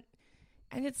great. And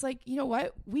And it's like, you know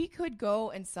what? We could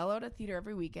go and sell out a theater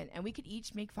every weekend, and we could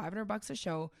each make $500 a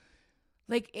show.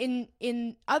 Like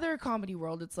in other comedy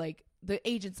world, it's like the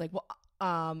agent's like, well,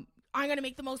 I'm gonna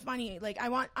make the most money. Like I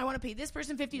want to pay this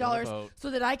person $50 so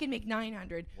that I can make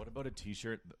 $900. What about a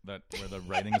T-shirt that where the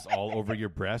writing is all over your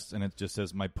breasts and it just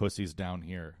says "My pussy's down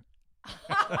here"?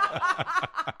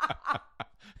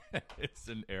 It's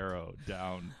an arrow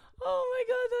down. Oh my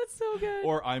god, that's so good.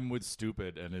 Or I'm with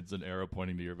stupid and it's an arrow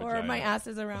pointing to your vagina. Or my ass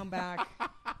is around back.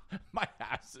 My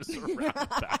ass is around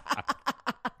back.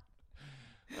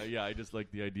 Yeah, I just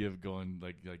like the idea of going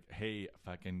like, hey,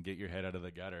 fucking get your head out of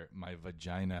the gutter. My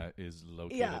vagina is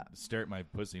located. Yeah. Stare at my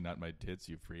pussy, not my tits,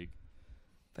 you freak.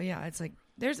 But yeah, it's like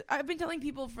I've been telling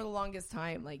people for the longest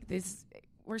time, like this,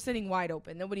 we're sitting wide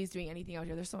open. Nobody's doing anything out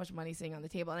here. There's so much money sitting on the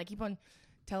table, and I keep on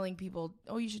telling people,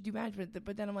 oh, you should do management.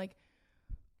 But then I'm like,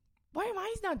 why am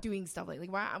I not doing stuff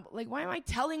why am I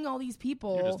telling all these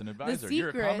people? You're just an advisor. You're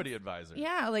a comedy advisor.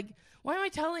 Yeah, like why am I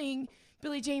telling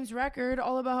Billy James Record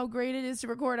all about how great it is to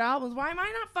record albums? Why am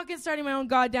I not fucking starting my own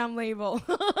goddamn label?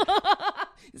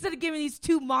 Instead of giving these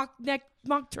two mock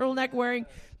turtleneck wearing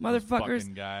motherfuckers,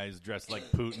 fucking guys dressed like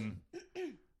Putin.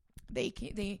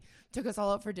 They took us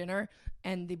all out for dinner,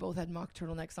 and they both had mock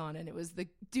turtlenecks on, and it was the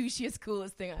douchiest,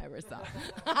 coolest thing I ever saw.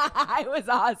 It was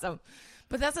awesome.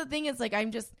 But that's the thing. It's like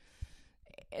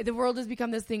the world has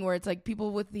become this thing where it's like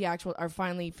people with the actual are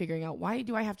finally figuring out, why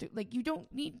do I have to, like, you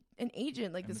don't need an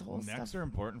agent, like, and this whole necks stuff. Necks are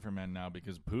important for men now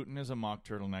because Putin is a mock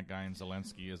turtleneck guy and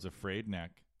Zelensky is a frayed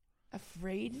neck.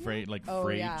 Frayed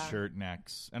shirt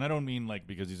necks. And I don't mean like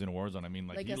because he's in a war zone. I mean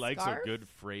like he likes scarf? A good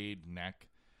frayed neck.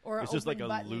 Or it's just like a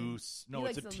button. loose. No,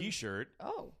 it's a T-shirt.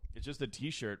 Oh. It's just a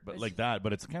T-shirt, but like that.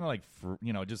 But it's kind of like,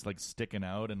 just like sticking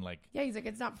out and like. Yeah, he's like,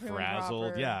 it's not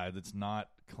frazzled. Yeah, it's not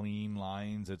clean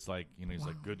lines. It's like, he's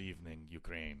like, good evening,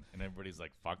 Ukraine. And everybody's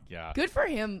like, fuck yeah. Good for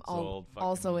him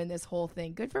also in this whole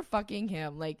thing. Good for fucking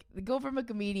him. Like, go from a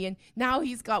comedian. Now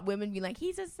he's got women being like,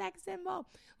 he's a sex symbol.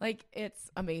 Like,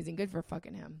 it's amazing. Good for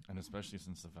fucking him. And especially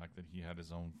since the fact that he had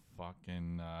his own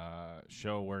fucking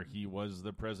show where he was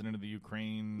the president of the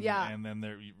Ukraine. Yeah. And then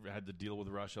he had to deal with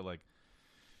Russia. Like,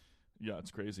 yeah,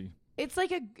 it's crazy. It's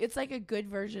like a good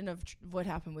version of what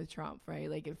happened with Trump, right?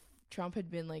 Like if Trump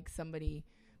had been like somebody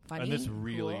funny. And this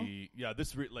really,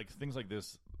 cool. Like things like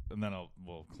this, and then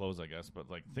we'll close, I guess.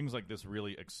 But like things like this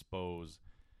really expose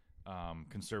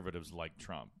conservatives like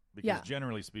Trump. Because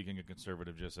generally speaking, a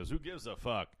conservative just says, who gives a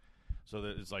fuck? So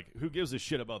that it's like, who gives a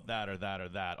shit about that or that or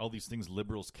that? All these things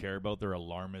liberals care about, they're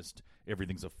alarmist.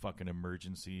 Everything's a fucking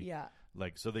emergency. Yeah.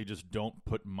 Like, so they just don't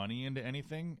put money into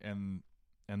anything. And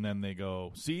then they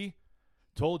go, see,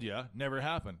 told ya, never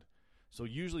happened. So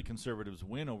usually conservatives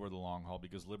win over the long haul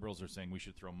because liberals are saying we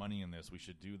should throw money in this, we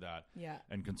should do that. Yeah.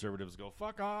 And conservatives go,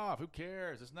 fuck off, who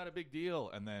cares? It's not a big deal.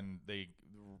 And then they,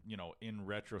 in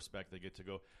retrospect, they get to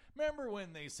go, remember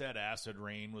when they said acid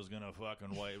rain was going to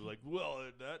fucking wipe? Like, well,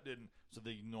 that didn't. So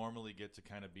they normally get to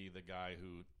kind of be the guy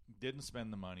who didn't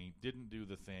spend the money, didn't do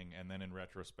the thing, and then in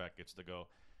retrospect gets to go,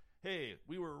 hey,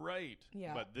 we were right.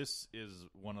 Yeah. But this is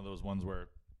one of those ones where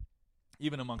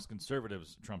even amongst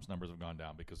conservatives, Trump's numbers have gone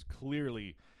down because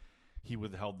clearly he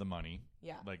withheld the money,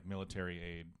 like military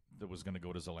aid that was going to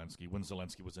go to Zelensky when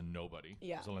Zelensky was a nobody.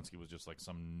 Yeah. Zelensky was just like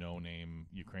some no-name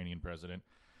Ukrainian president.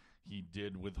 He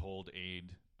did withhold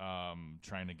aid,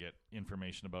 trying to get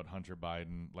information about Hunter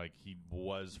Biden. Like, he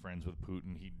was friends with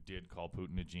Putin. He did call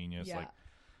Putin a genius. Yeah. Like,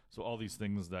 so all these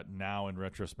things that now in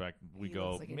retrospect we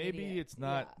go, like maybe idiot. It's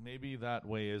not, maybe that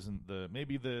way isn't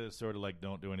maybe the sort of like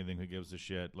don't do anything, who gives a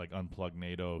shit, like unplug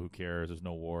NATO, who cares, there's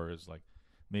no war, is like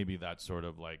maybe that sort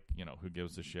of like, who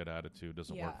gives a shit attitude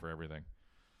doesn't work for everything.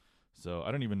 So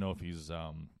I don't even know if he's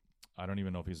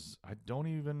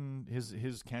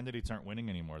his candidates aren't winning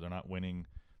anymore. They're not winning.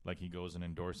 Like, he goes and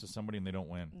endorses somebody and they don't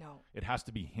win. No. It has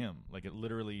to be him. Like, it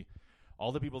literally,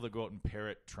 all the people that go out and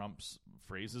parrot Trump's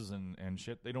phrases and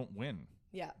shit, they don't win.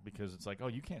 Yeah. Because it's like, oh,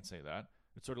 you can't say that.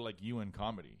 It's sort of like you in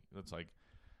comedy. It's like,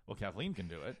 well, Kathleen can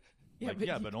do it.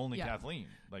 But only Kathleen.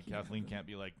 Like, Kathleen can't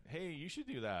be like, hey, you should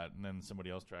do that. And then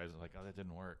somebody else tries it, like, oh, that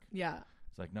didn't work. Yeah.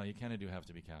 It's like, no, you kind of do have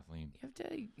to be Kathleen. You have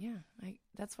to,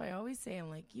 that's why I always say, I'm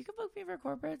like, you can book me for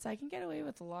corporates. I can get away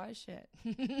with a lot of shit.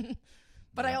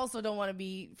 But I also don't want to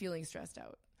be feeling stressed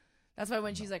out. That's why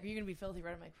when she's like, are you going to be filthy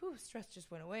red? I'm like, whew, stress just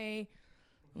went away.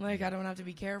 I'm like, I don't have to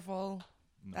be careful.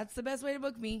 No. That's the best way to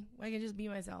book me. I can just be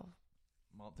myself.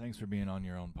 Well, thanks for being on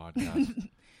your own podcast.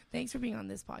 Thanks for being on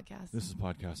this podcast. This is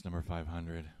podcast number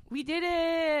 500. We did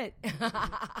it.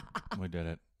 We did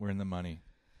it. We're in the money.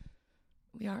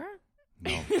 We are?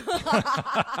 No.